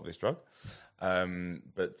taking a lot of this drug.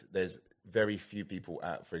 But there's very few people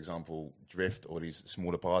at, for example, Drift or these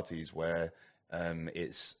smaller parties where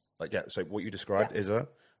it's like, yeah, so what you described is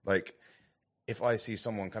like, if I see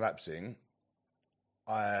someone collapsing,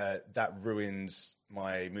 that ruins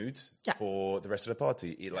my mood for the rest of the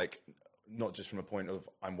party. It, like, not just from a point of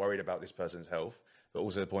I'm worried about this person's health, but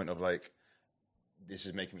also the point of like, this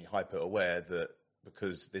is making me hyper aware that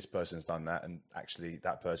because this person's done that, and actually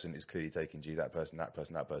that person is clearly taking G, that person,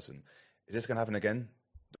 is this going to happen again?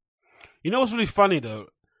 You know what's really funny though?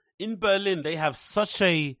 In Berlin, they have such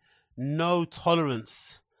a no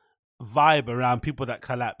tolerance vibe around people that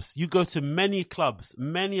collapse. You go to many clubs, some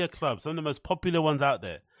of the most popular ones out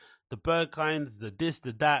there, the Berghains, the this,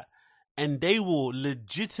 the that, and they will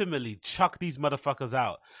legitimately chuck these motherfuckers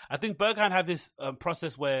out. I think Berghain have this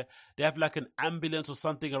process where they have like an ambulance or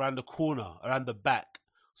something around the corner, around the back.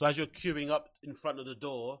 So as you're queuing up in front of the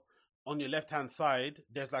door, on your left-hand side,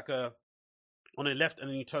 there's like on the left, and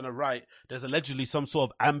then you turn a right, there's allegedly some sort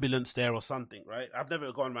of ambulance there or something, right? I've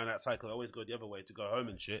never gone around that side because I always go the other way to go home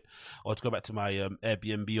and shit, or to go back to my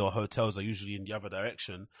Airbnb or hotels are usually in the other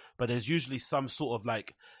direction. But there's usually some sort of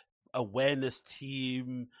like awareness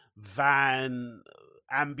team, van,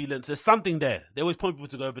 ambulance. There's something there. They always point people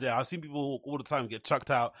to go over there. I've seen people all the time get chucked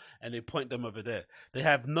out and they point them over there. They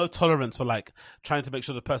have no tolerance for like trying to make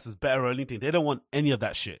sure the person's better or anything. They don't want any of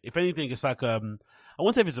that shit. If anything, it's like I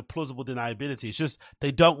won't say if it's a plausible deniability. It's just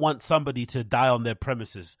they don't want somebody to die on their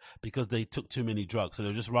premises because they took too many drugs. So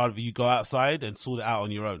they'd just rather you go outside and sort it out on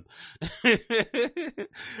your own.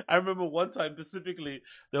 I remember one time specifically,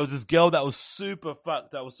 there was this girl that was super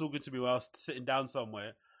fucked that was talking to me while I was sitting down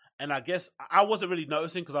somewhere. And I guess I wasn't really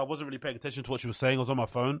noticing because I wasn't really paying attention to what she was saying. I was on my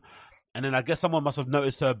phone. And then I guess someone must have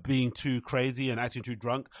noticed her being too crazy and acting too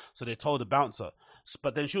drunk. So they told the bouncer.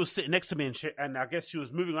 But then she was sitting next to me and shit, and I guess she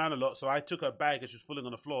was moving around a lot. So I took her bag and she was falling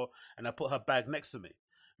on the floor, and I put her bag next to me.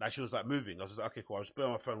 Like she was like moving. I was just like, okay, cool. I'll just put it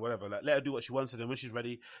on my phone, whatever. Like let her do what she wants, and then when she's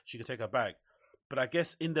ready, she can take her bag. But I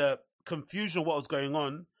guess in the confusion of what was going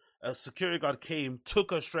on, a security guard came,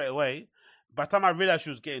 took her straight away. By the time I realized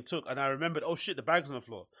she was getting took, and I remembered, oh shit, the bag's on the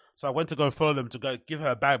floor. So I went to go and follow them to go give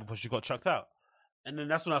her a bag before she got chucked out. And then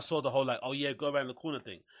that's when I saw the whole like, oh yeah, go around the corner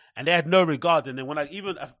thing. And they had no regard. And then when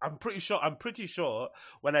I'm pretty sure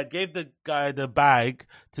when I gave the guy the bag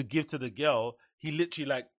to give to the girl, he literally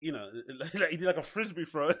like, you know, he did like a frisbee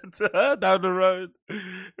throw to her down the road.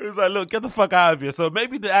 It was like, look, get the fuck out of here. So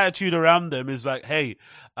maybe the attitude around them is like, hey,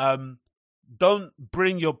 don't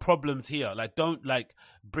bring your problems here. Like, don't like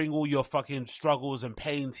bring all your fucking struggles and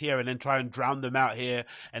pains here and then try and drown them out here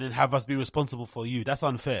and then have us be responsible for you. That's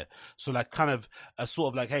unfair. So like kind of a sort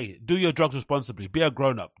of like, hey, do your drugs responsibly. Be a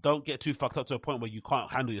grown up. Don't get too fucked up to a point where you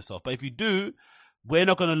can't handle yourself. But if you do, we're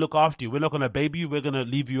not going to look after you. We're not going to baby you. We're going to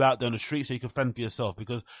leave you out there on the street so you can fend for yourself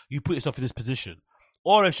because you put yourself in this position.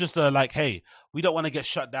 Or it's just like, hey, we don't want to get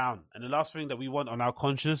shut down. And the last thing that we want on our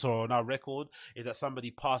conscience or on our record is that somebody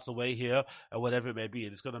passed away here or whatever it may be.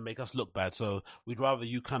 And it's going to make us look bad. So we'd rather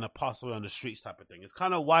you kind of pass away on the streets type of thing. It's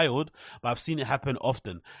kind of wild, but I've seen it happen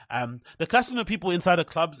often. The casting of people inside the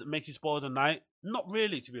clubs makes you spoil the night. Not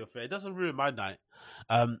really, to be fair. It doesn't ruin my night.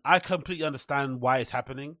 I completely understand why it's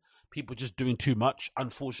happening. People just doing too much,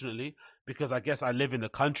 unfortunately, because I guess I live in a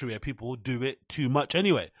country where people do it too much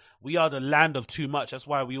anyway. We are the land of too much. That's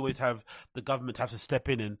why we always have the government have to step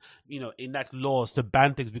in and, you know, enact laws to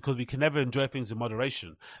ban things because we can never enjoy things in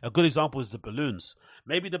moderation. A good example is the balloons.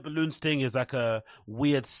 Maybe the balloons thing is like a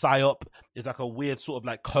weird psyop, is like a weird sort of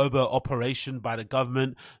like covert operation by the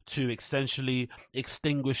government to essentially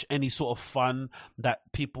extinguish any sort of fun that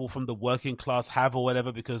people from the working class have or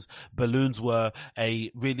whatever, because balloons were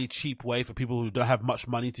a really cheap way for people who don't have much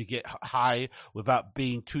money to get high without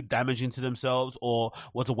being too damaging to themselves, or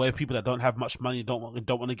was a way people that don't have much money, don't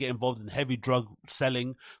want to get involved in heavy drug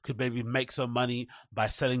selling, could maybe make some money by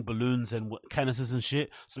selling balloons and canisters and shit.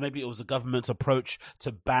 So maybe it was the government's approach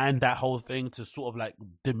to ban that whole thing to sort of like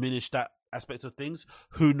diminish that aspect of things.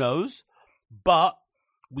 Who knows? But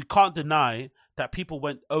we can't deny that people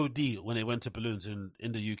went OD when they went to balloons in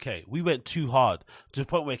the UK. We went too hard to the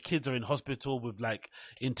point where kids are in hospital with like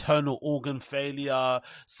internal organ failure.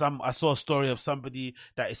 I saw a story of somebody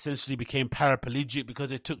that essentially became paraplegic because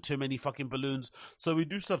they took too many fucking balloons. So we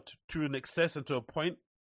do stuff to an excess and to a point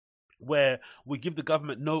where we give the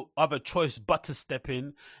government no other choice but to step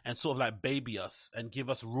in and sort of like baby us and give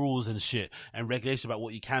us rules and shit and regulation about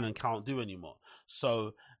what you can and can't do anymore.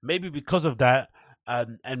 So maybe because of that,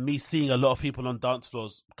 and me seeing a lot of people on dance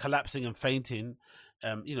floors collapsing and fainting,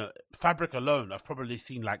 Fabric alone, I've probably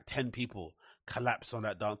seen like 10 people collapse on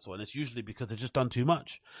that dance floor, and it's usually because they've just done too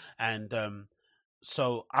much. And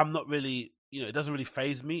so I'm not really, it doesn't really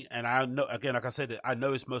faze me. And I know, again, like I said, I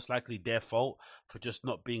know it's most likely their fault for just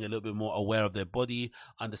not being a little bit more aware of their body,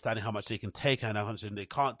 understanding how much they can take and how much they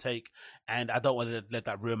can't take. And I don't want to let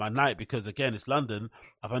that ruin my night because, again, it's London.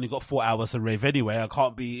 I've only got 4 hours to rave anyway. I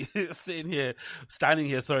can't be standing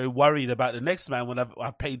here, worried about the next man when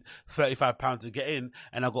I've paid £35 to get in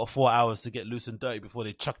and I've got 4 hours to get loose and dirty before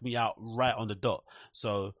they chuck me out right on the dot.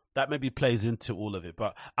 So that maybe plays into all of it.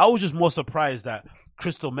 But I was just more surprised that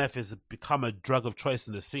crystal meth has become a drug of choice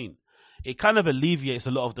in the scene. It kind of alleviates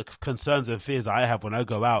a lot of the concerns and fears that I have when I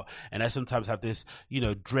go out, and I sometimes have this,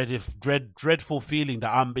 dreadful feeling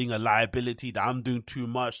that I'm being a liability, that I'm doing too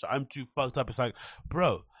much, that I'm too fucked up. It's like,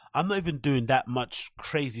 bro, I'm not even doing that much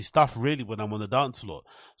crazy stuff really when I'm on the dance floor.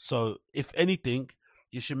 So if anything,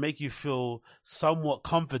 it should make you feel somewhat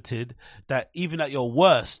comforted that even at your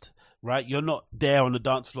worst, right, you're not there on the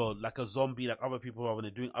dance floor like a zombie, like other people are when they're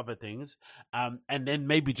doing other things. And then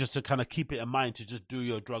maybe just to kind of keep it in mind to just do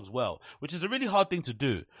your drugs well, which is a really hard thing to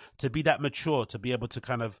do, to be that mature, to be able to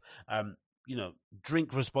kind of,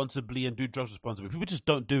 drink responsibly and do drugs responsibly. People just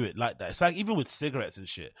don't do it like that. It's like even with cigarettes and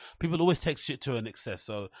shit, people always take shit to an excess.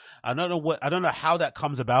 So I don't know how that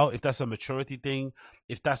comes about. If that's a maturity thing,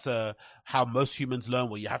 if that's how most humans learn,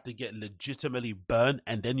 where you have to get legitimately burned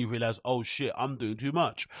and then you realize, oh shit, I'm doing too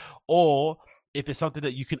much, or if it's something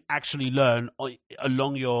that you can actually learn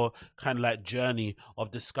along your kind of like journey of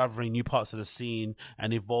discovering new parts of the scene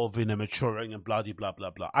and evolving and maturing and blah, blah,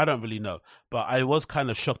 blah, blah. I don't really know. But I was kind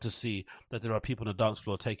of shocked to see that there are people on the dance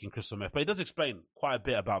floor taking crystal meth. But it does explain quite a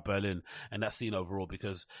bit about Berlin and that scene overall,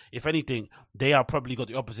 because if anything, they are probably got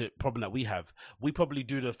the opposite problem that we have. We probably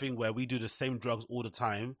do the thing where we do the same drugs all the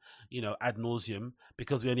time, ad nauseum,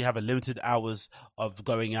 because we only have a limited hours of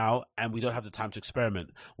going out and we don't have the time to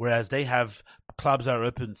experiment. Whereas they have clubs that are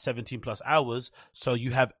open 17 plus hours, so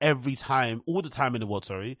you have all the time in the world,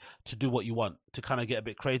 to do what you want, to kind of get a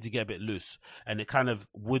bit crazy, get a bit loose. And it kind of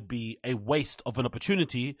would be a waste of an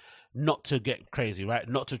opportunity not to get crazy, right?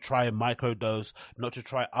 Not to try a microdose, not to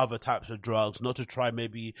try other types of drugs, not to try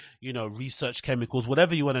maybe, research chemicals,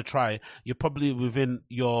 whatever you want to try. You're probably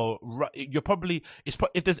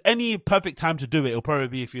if there's any perfect time to do it, it'll probably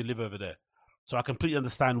be if you live over there. So I completely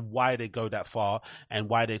understand why they go that far and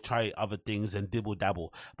why they try other things and dibble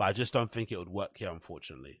dabble. But I just don't think it would work here,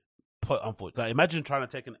 unfortunately. Like, imagine trying to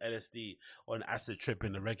take an LSD or an acid trip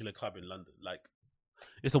in a regular club in London. Like,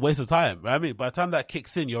 it's a waste of time, right? I mean, by the time that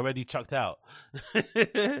kicks in, you're already chucked out.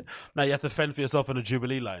 Now you have to fend for yourself on a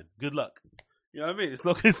Jubilee line. Good luck. You know what I mean? It's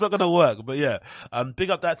not going to work. But yeah, big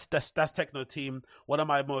up that's Techno Team. One of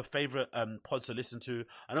my more favorite pods to listen to.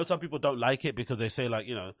 I know some people don't like it because they say, like,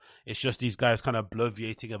 it's just these guys kind of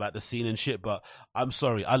bloviating about the scene and shit. But I'm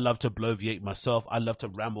sorry, I love to bloviate myself. I love to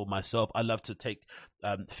ramble myself. I love to take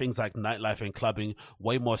things like nightlife and clubbing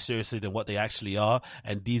way more seriously than what they actually are.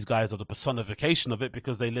 And these guys are the personification of it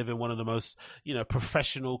because they live in one of the most,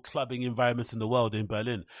 professional clubbing environments in the world, in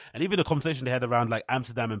Berlin. And even the conversation they had around like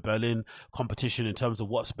Amsterdam and Berlin competition in terms of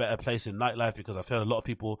what's better place in nightlife, because I've heard a lot of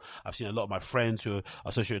people, I've seen a lot of my friends who are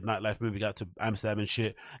associated with nightlife moving out to Amsterdam and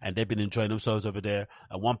shit, and they've been enjoying themselves over there.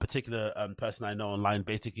 And one particular person I know online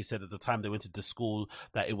basically said at the time they went to the school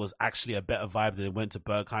that it was actually a better vibe than they went to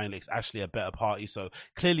Berghain. It's actually a better party. So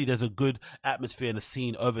clearly there's a good atmosphere and a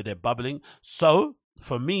scene over there bubbling. So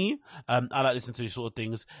for me, I like listening to these sort of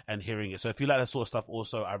things and hearing it. So if you like that sort of stuff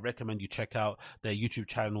also, I recommend you check out their YouTube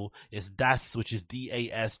channel. It's DAS, which is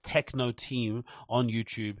DAS, Techno Team on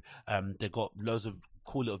YouTube. They've got loads of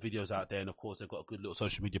cool little videos out there, and of course they've got a good little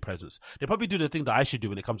social media presence. They probably do the thing that I should do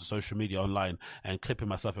when it comes to social media online and clipping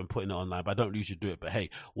myself and putting it online, but I don't usually do it. But hey,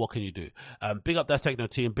 what can you do? Big up that Techno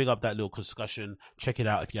Team, big up that little discussion. Check it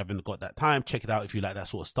out if you haven't got that time. Check it out if you like that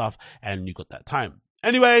sort of stuff and you got that time.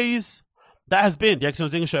 Anyways, that has been the Agostinho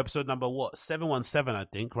Zinga Show, episode number 717, I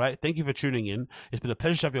think, right? Thank you for tuning in. It's been a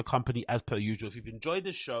pleasure to have your company as per usual. If you've enjoyed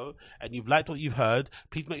this show and you've liked what you've heard,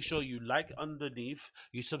 please make sure you like underneath,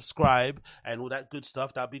 you subscribe and all that good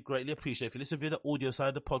stuff. That'd be greatly appreciated. If you listen via the audio side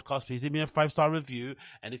of the podcast, please leave me a 5-star review.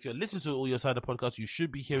 And if you're listening to the audio side of the podcast, you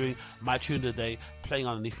should be hearing my tune of the day playing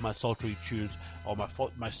underneath my sultry tunes, or my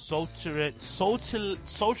sultry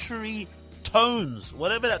tones,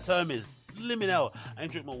 whatever that term is. Let me know. I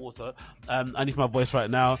ain't drink more water. I need my voice right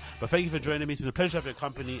now. But thank you for joining me. It's been a pleasure to have your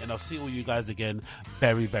company, and I'll see all you guys again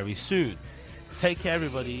very, very soon. Take care,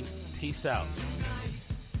 everybody. Peace out.